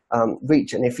actually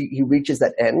reach. And if he reaches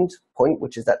that end point,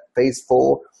 which is that phase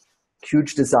 4,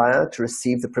 huge desire to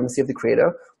receive the primacy of the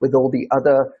creator with all the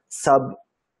other sub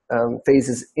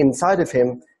phases inside of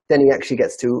him, then he actually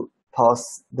gets to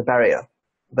pass the barrier.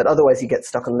 But otherwise he gets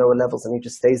stuck on lower levels and he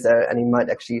just stays there, and he might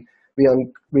actually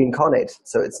reincarnate.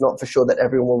 So it's not for sure that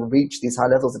everyone will reach these high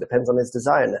levels. It depends on his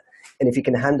desire. And if he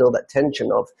can handle that tension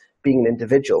of being an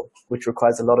individual, which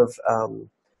requires a lot of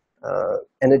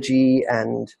energy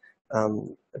and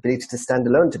ability to stand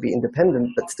alone, to be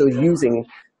independent, but still using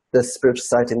the spiritual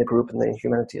society in the group and the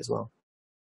humanity as well.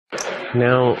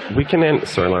 Now, we can end...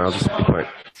 Sorry, Laura, I'll just be quick.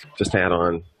 Just to add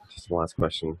on, just the last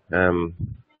question.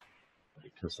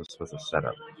 because this was a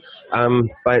setup.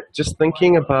 But just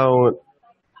thinking about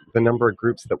the number of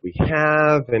groups that we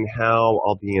have and how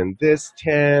I'll be in this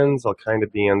tens, I'll kind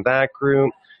of be in that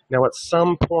group. Now, at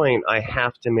some point, I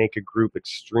have to make a group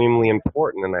extremely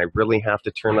important, and I really have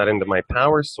to turn that into my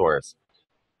power source.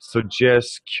 So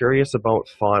just curious about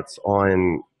thoughts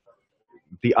on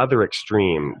the other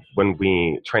extreme when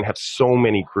we try and have so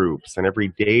many groups, and every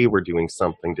day we're doing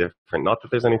something different. Not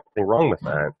that there's anything wrong with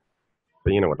that,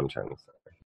 but you know what I'm trying to say.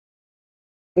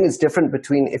 I think it's different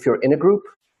between if you're in a group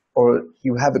or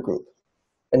you have a group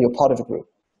and you're part of a group.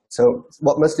 So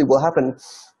what mostly will happen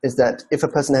is that if a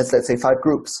person has, let's say, 5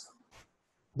 groups,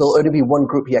 there'll only be one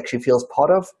group he actually feels part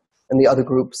of, and the other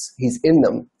groups, he's in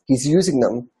them, he's using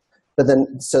them, but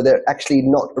then, so they're actually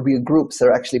not real groups,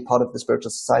 they're actually part of the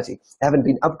spiritual society. They haven't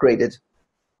been upgraded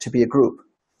to be a group.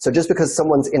 So just because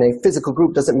someone's in a physical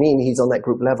group doesn't mean he's on that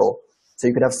group level. So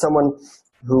you could have someone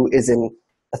who is in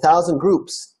 1,000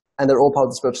 groups, and they're all part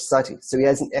of the spiritual society. So he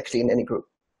isn't actually in any group.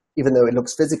 Even though it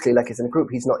looks physically like he's in a group,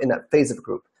 he's not in that phase of a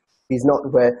group. He's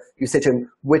not where you say to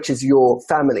him, which is your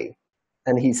family?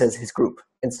 And he says his group,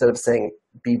 instead of saying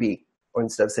BB, or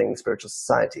instead of saying spiritual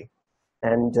society.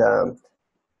 And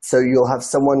so you'll have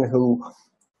someone who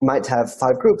might have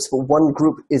 5 groups, but one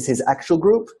group is his actual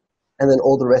group, and then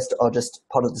all the rest are just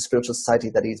part of the spiritual society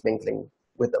that he's mingling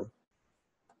with them.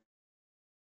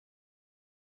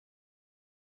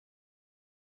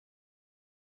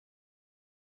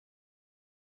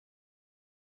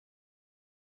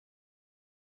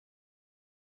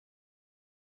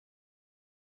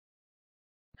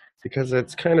 Because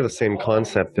it's kind of the same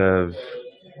concept of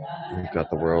we've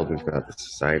got the world, we've got the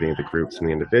society, the groups, and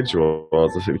the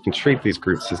individuals. We can treat these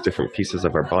groups as different pieces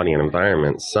of our body and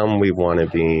environment. Some we want to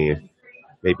be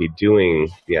maybe doing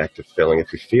the act of filling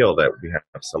if we feel that we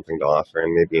have something to offer,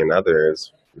 and maybe in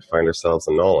others we find ourselves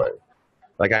annulling.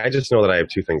 Like, I just know that I have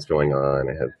 2 things going on.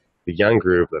 I have the young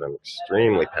group that I'm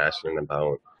extremely passionate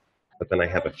about, but then I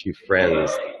have a few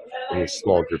friends in these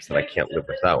small groups that I can't live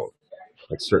without.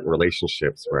 Like certain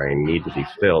relationships where I need to be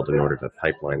filled in order to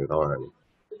pipeline it on.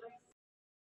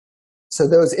 So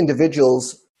those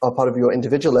individuals are part of your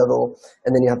individual level,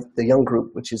 and then you have the young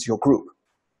group, which is your group.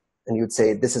 And you would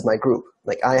say, this is my group.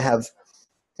 Like I have,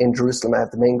 in Jerusalem, I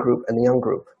have the main group and the young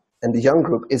group. And the young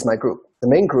group is my group. The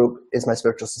main group is my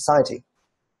spiritual society.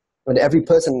 And every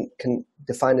person can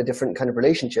define a different kind of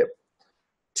relationship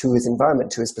to his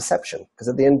environment, to his perception. Because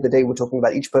at the end of the day, we're talking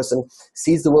about each person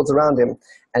sees the world around him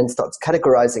and starts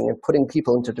categorizing and putting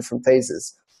people into different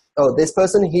phases. Oh, this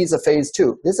person, he's a phase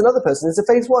 2. This another person is a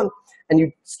phase 1. And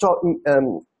you start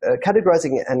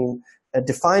categorizing and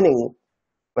defining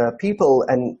people,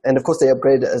 and of course they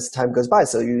upgrade as time goes by.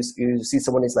 So you see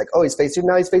someone is like, oh, he's phase 2,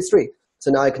 now he's phase 3. So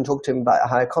now I can talk to him about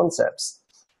higher concepts.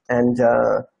 And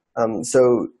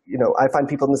so, you know, I find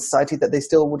people in the society that they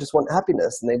still will just want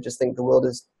happiness, and they just think the world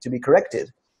is to be corrected.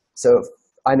 So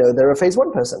I know they're a phase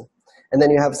 1 person. And then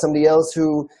you have somebody else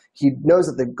who he knows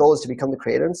that the goal is to become the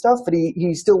creator and stuff, but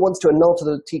he still wants to annul to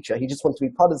the teacher. He just wants to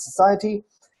be part of the society.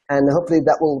 And hopefully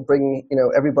that will bring, you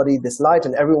know, everybody this light,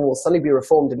 and everyone will suddenly be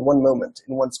reformed in one moment,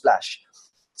 in one splash.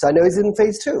 So I know he's in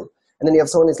phase 2. And then you have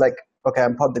someone who's like, okay,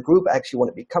 I'm part of the group. I actually want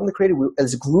to become the creator.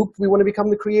 As a group, we want to become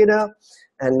the creator,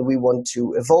 and we want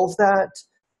to evolve that.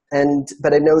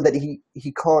 But I know that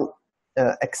he can't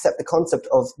accept the concept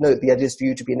of, no, the idea is for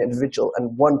you to be an individual,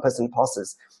 and one person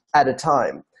passes at a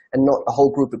time, and not a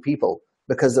whole group of people,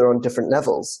 because they're on different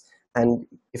levels. And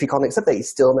if he can't accept that, he's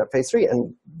still in that phase 3.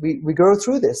 And we go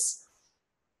through this.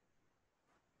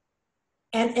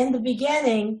 And in the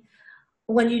beginning,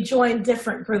 when you join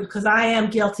different groups, because I am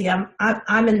guilty,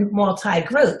 I'm in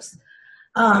multi-groups.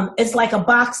 It's like a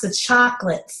box of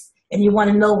chocolates, and you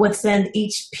want to know what's in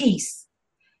each piece.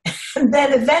 And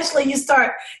then eventually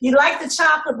you like the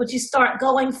chocolate, but you start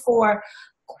going for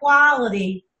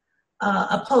quality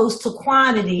opposed to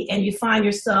quantity, and you find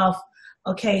yourself,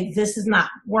 okay, this is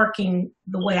not working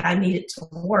the way I need it to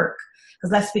work.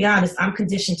 Because let's be honest, I'm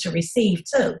conditioned to receive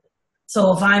too.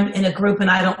 So if I'm in a group and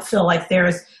I don't feel like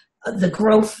there's the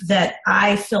growth that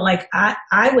I feel like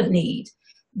I would need,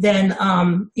 then,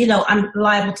 you know, I'm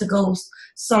liable to go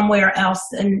somewhere else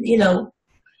and, you know,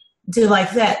 do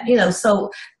like that, you know. So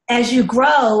as you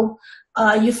grow,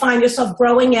 you find yourself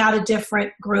growing out of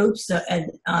different groups,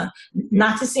 and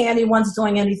not to say anyone's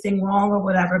doing anything wrong or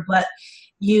whatever, but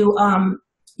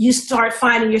you start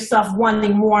finding yourself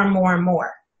wanting more and more and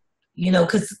more, you know,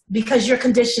 because you're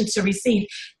conditioned to receive.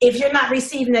 If you're not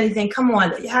receiving anything, come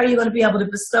on, how are you going to be able to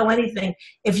bestow anything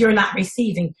if you're not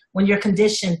receiving, when you're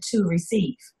conditioned to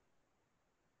receive?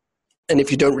 And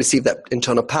if you don't receive that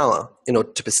internal power in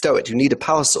order to bestow it, you need a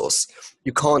power source.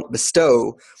 You can't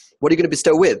bestow what are you going to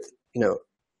bestow with? You're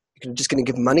just going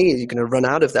to give money? You're going to run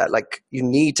out of that. Like, you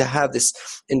need to have this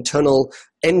internal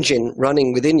engine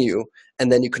running within you,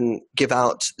 and then you can give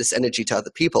out this energy to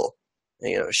other people.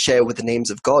 Share with the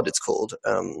names of God, it's called,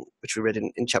 which we read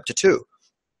in chapter 2.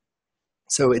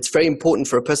 So it's very important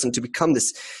for a person to become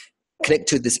this, connect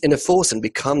to this inner force and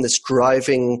become this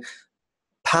driving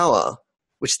power,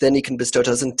 which then he can bestow to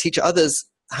others and teach others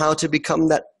how to become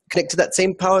that, connect to that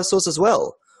same power source as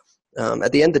well.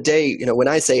 At the end of the day, when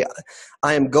I say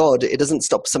I am God, it doesn't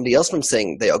stop somebody else from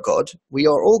saying they are God. We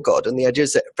are all God. And the idea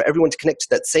is that for everyone to connect to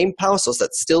that same power source,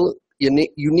 that's still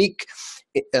unique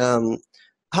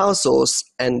power source,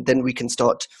 and then we can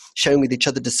start sharing with each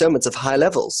other discernments of high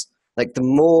levels. Like, the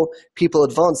more people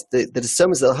advance, the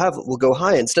discernments they'll have will go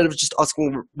higher. Instead of just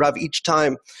asking Rav each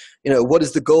time, what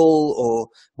is the goal, or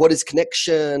what is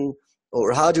connection,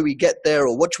 or how do we get there,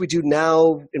 or what should we do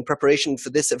now in preparation for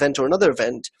this event or another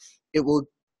event,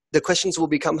 the questions will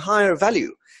become higher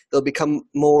value. They'll become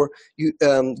more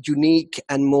unique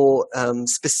and more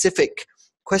specific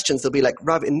questions. They'll be like,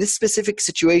 Rav, in this specific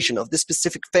situation of this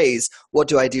specific phase, what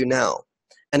do I do now?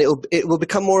 And it will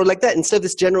become more like that, instead of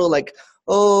this general, like,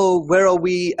 oh, where are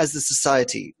we as a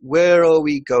society? Where are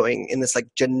we going in this, like,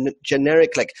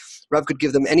 generic, like, Rav could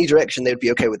give them any direction, they would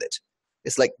be okay with it.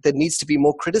 It's like, there needs to be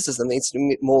more criticism, there needs to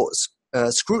be more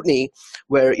scrutiny,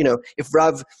 where, if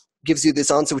Rav gives you this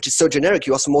answer which is so generic,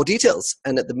 you ask for more details.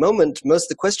 And at the moment, most of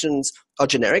the questions are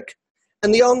generic,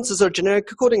 and the answers are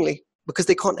generic accordingly, because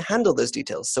they can't handle those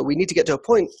details. So we need to get to a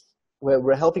point where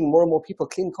we're helping more and more people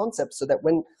clean concepts, so that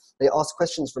when they ask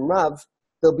questions from Rav,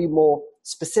 they'll be more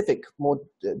specific, more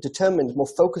determined, more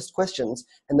focused questions,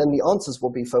 and then the answers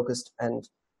will be focused and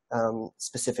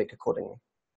specific accordingly.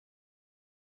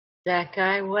 That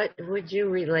guy, what would you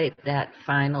relate that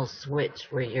final switch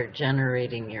where you're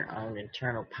generating your own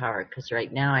internal power? Because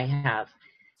right now I have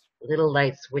little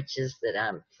light switches that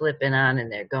I'm flipping on,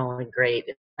 and they're going great.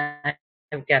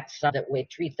 I've got some that weigh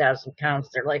 3,000 pounds.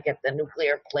 They're like at the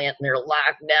nuclear plant, and they're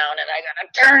locked down, and I got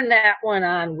to turn that one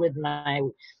on with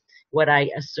what I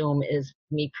assume is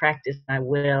me practicing my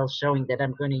will, showing that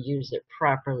I'm going to use it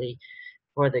properly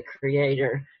for the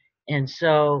Creator. And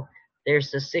so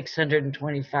there's the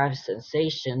 625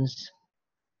 sensations,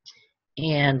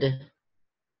 and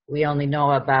we only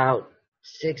know about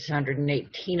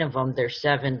 618 of them. There's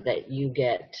 7 that you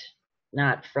get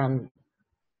not from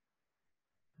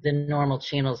the normal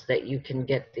channels that you can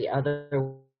get the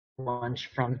other ones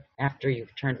from after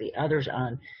you've turned the others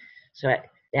on. So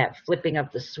that flipping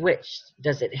of the switch,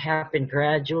 does it happen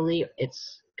gradually?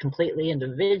 It's completely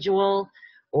individual?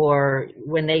 Or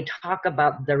when they talk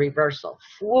about the reversal,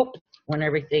 whoop, when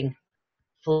everything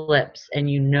flips and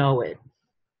you know it.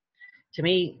 To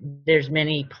me, there's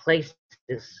many places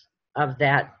of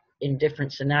that in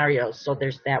different scenarios. So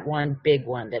there's that one big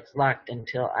one that's locked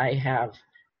until I have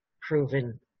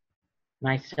proven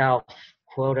myself,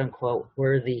 quote unquote,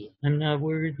 worthy. I'm not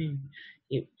worthy.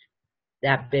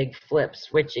 That big flip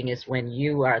switching is when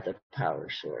you are the power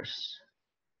source.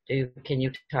 Can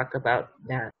you talk about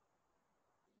that?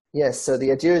 Yes, so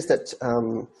the idea is that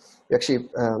you actually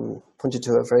pointed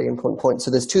to a very important point. So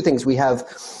there's 2 things. We have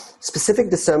specific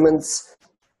discernments,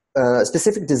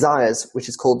 specific desires, which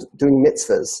is called doing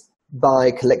mitzvahs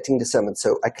by collecting discernment.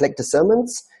 So I collect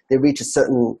discernments, they reach a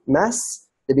certain mass,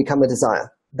 they become a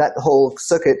desire. That whole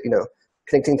circuit,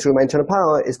 connecting through my internal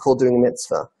power, is called doing a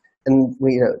mitzvah. And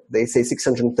they say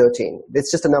 613.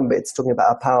 It's just a number. It's talking about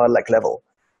our power level.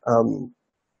 And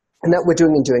that we're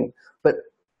doing and doing. But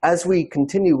as we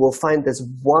continue, we'll find there's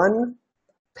one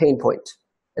pain point.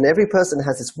 And every person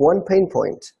has this one pain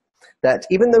point that,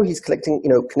 even though he's collecting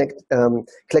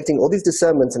all these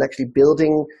discernments and actually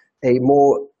building a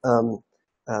more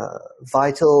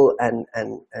vital and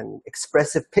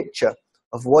expressive picture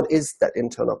of what is that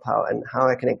internal power and how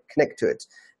I can connect to it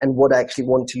and what I actually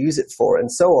want to use it for and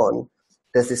so on,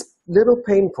 there's this little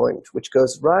pain point which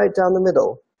goes right down the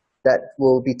middle that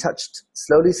will be touched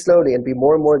slowly and be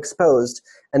more and more exposed.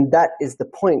 And that is the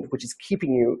point which is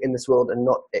keeping you in this world and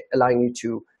not allowing you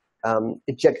to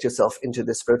eject yourself into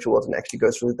the spiritual world and actually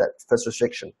go through that first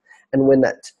restriction. And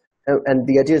and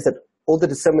the idea is that all the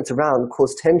discernments around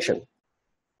cause tension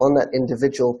on that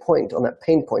individual point, on that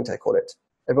pain point, I call it.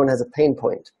 Everyone has a pain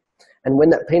point. And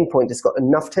when that pain point has got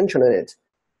enough tension in it,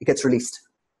 it gets released.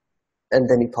 And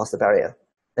then you pass the barrier.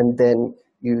 And then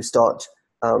you start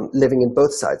living in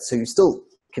both sides. So you still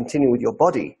continue with your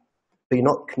body, but you're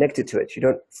not connected to it. You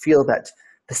don't feel that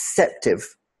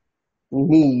perceptive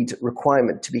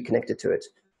requirement to be connected to it.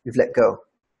 You've let go.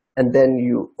 And then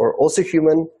you are also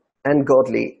human and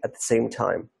godly at the same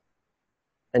time.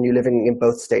 and you're living in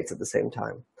both states at the same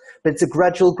time. But it's a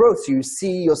gradual growth. So you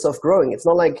see yourself growing. It's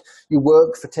not like you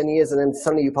work for 10 years and then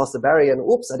suddenly you pass the barrier and,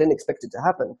 oops, I didn't expect it to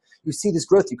happen. You see this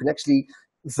growth. You can actually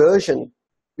version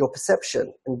your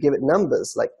perception and give it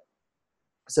numbers.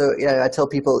 So yeah, I tell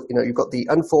people, you've got the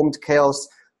unformed, chaos,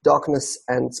 darkness,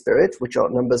 and spirit, which are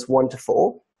numbers 1 to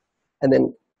 4. And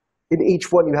then in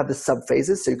each one, you have the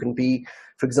sub-phases. So you can be,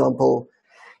 for example,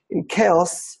 in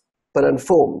chaos, but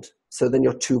unformed. So then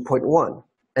you're 2.1.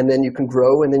 And then you can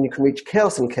grow, and then you can reach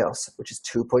chaos and chaos, which is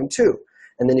 2.2.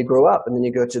 And then you grow up, and then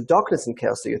you go to darkness and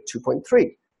chaos, so you're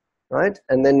 2.3, right?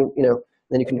 And then,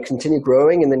 then you can continue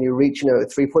growing, and then you reach,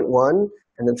 3.1,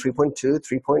 and then 3.2,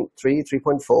 3.3,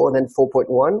 3.4, and then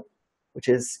 4.1, which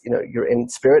is, you're in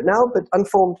spirit now, but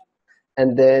unformed.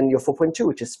 And then you're 4.2,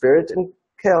 which is spirit and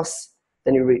chaos.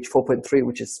 Then you reach 4.3,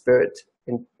 which is spirit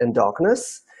and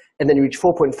darkness. And then you reach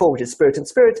 4.4, which is spirit and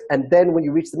spirit. And then when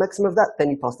you reach the maximum of that, then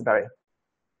you pass the barrier.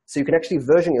 So you can actually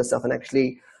version yourself and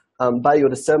actually, by your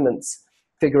discernments,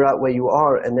 figure out where you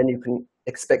are, and then you can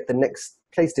expect the next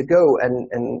place to go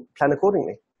and plan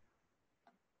accordingly.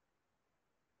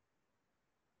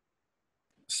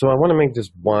 So I want to make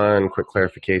just one quick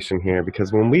clarification here,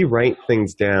 because when we write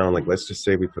things down, like let's just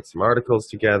say we put some articles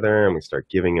together and we start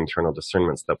giving internal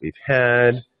discernments that we've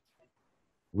had,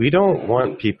 we don't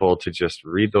want people to just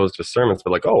read those discernments,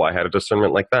 but like, oh, I had a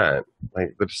discernment like that. Like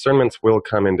the discernments will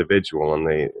come individual,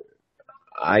 and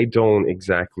I don't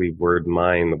exactly word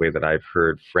mine the way that I've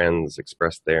heard friends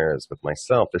express theirs with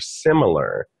myself. They're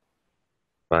similar,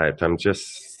 but I'm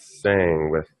just saying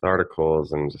with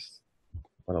articles and just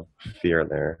a lot of fear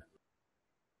there.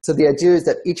 So the idea is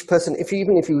that each person,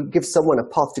 even if you give someone a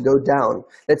path to go down,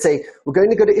 let's say we're going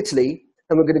to go to Italy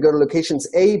and we're going to go to locations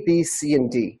A, B, C,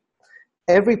 and D.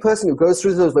 Every person who goes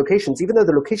through those locations, even though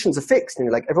the locations are fixed, and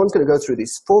you're like, everyone's going to go through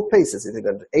these 4 places. They're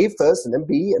going to A first, and then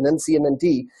B, and then C, and then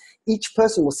D. Each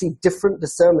person will see different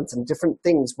discernments and different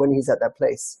things when he's at that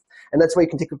place. And that's why you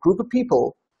can take a group of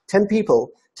people, 10 people,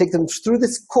 take them through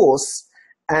this course,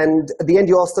 and at the end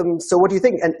you ask them, so what do you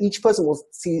think? And each person will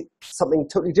see something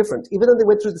totally different, even though they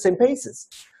went through the same paces.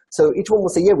 So each one will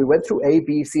say, yeah, we went through A,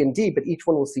 B, C, and D, but each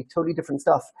one will see totally different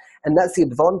stuff. And that's the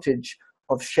advantage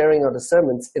of sharing our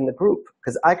discernments in the group,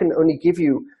 because I can only give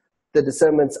you the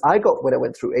discernments I got when I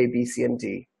went through A, B, C, and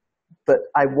D, but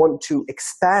I want to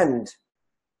expand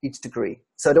each degree.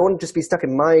 So I don't want to just be stuck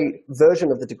in my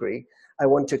version of the degree. I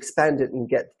want to expand it and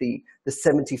get the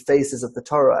 70 faces of the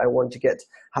Torah. I want to get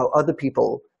how other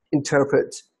people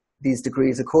interpret these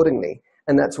degrees accordingly.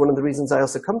 And that's one of the reasons I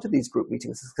also come to these group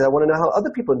meetings, is because I want to know how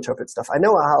other people interpret stuff. I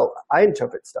know how I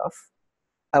interpret stuff.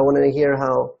 I want to hear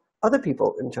how other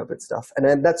people interpret stuff. And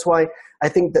then that's why I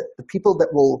think that the people that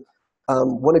will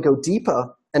want to go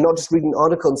deeper and not just read an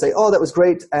article and say, oh, that was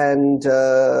great and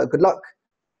good luck.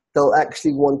 They'll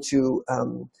actually want to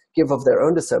give of their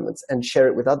own discernments and share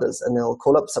it with others. And they'll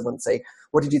call up someone and say,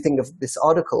 what did you think of this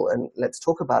article? And let's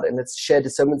talk about it. And let's share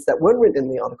discernments that weren't written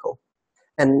in the article.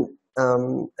 And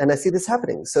I see this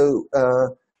happening. So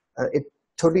it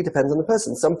totally depends on the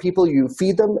person. Some people you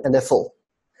feed them and they're full.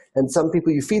 And some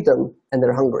people you feed them and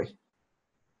they're hungry.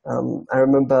 I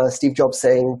remember Steve Jobs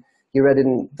saying, he read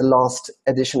in the last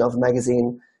edition of a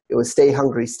magazine, it was stay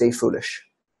hungry, stay foolish.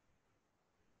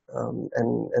 And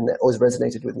that always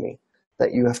resonated with me,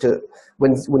 that you have to,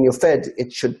 when you're fed,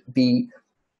 it should be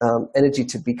energy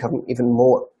to become even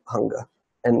more hunger,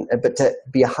 but to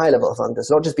be a high level of hunger.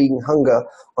 So not just being hunger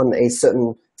on a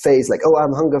certain phase, like, oh,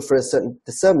 I'm hunger for a certain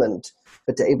discernment,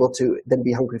 but to able to then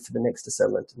be hungry for the next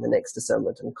discernment and the next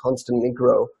discernment and constantly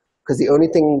grow. Because the only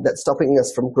thing that's stopping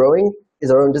us from growing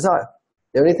is our own desire.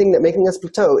 The only thing that making us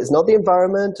plateau is not the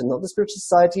environment and not the spiritual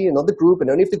society and not the group, and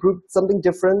only if the group did something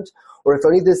different, or if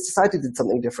only the society did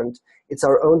something different. It's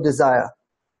our own desire.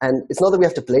 And it's not that we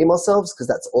have to blame ourselves, because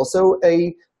that's also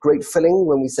a great feeling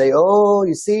when we say, oh,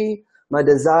 you see, my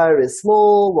desire is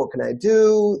small, what can I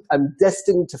do? I'm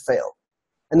destined to fail.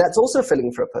 And that's also a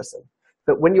feeling for a person.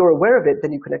 But when you're aware of it,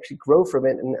 then you can actually grow from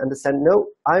it and understand, no,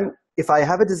 if I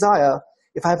have a desire,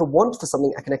 if I have a want for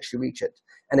something, I can actually reach it.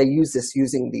 And I use this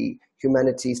using the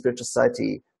humanity, spiritual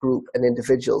society, group, and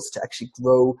individuals to actually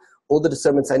grow all the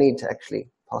discernments I need to actually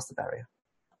pass the barrier.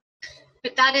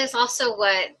 But that is also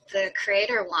what the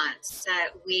Creator wants, that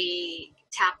we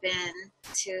tap in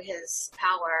to His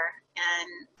power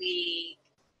and we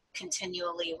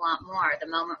continually want more. The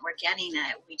moment we're getting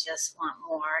it, we just want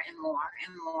more and more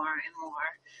and more and more,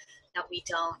 that we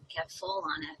don't get full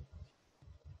on it.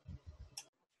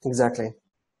 Exactly.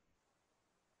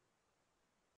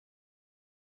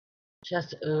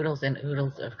 Just oodles and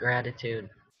oodles of gratitude.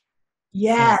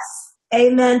 Yes.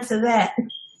 Amen to that.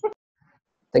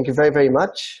 Thank you very, very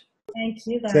much. Thank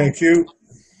you, guys. Thank you.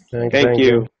 Thank Thank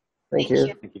you. Thank you.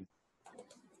 Thank you.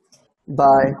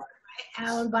 Bye.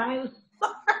 Alan, bye.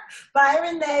 Bye,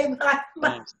 Renee. Bye.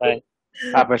 Thanks. Bye.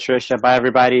 Bye, Patricia. Bye,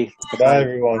 everybody. Bye,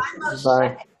 everyone.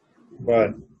 Bye.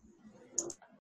 Bye.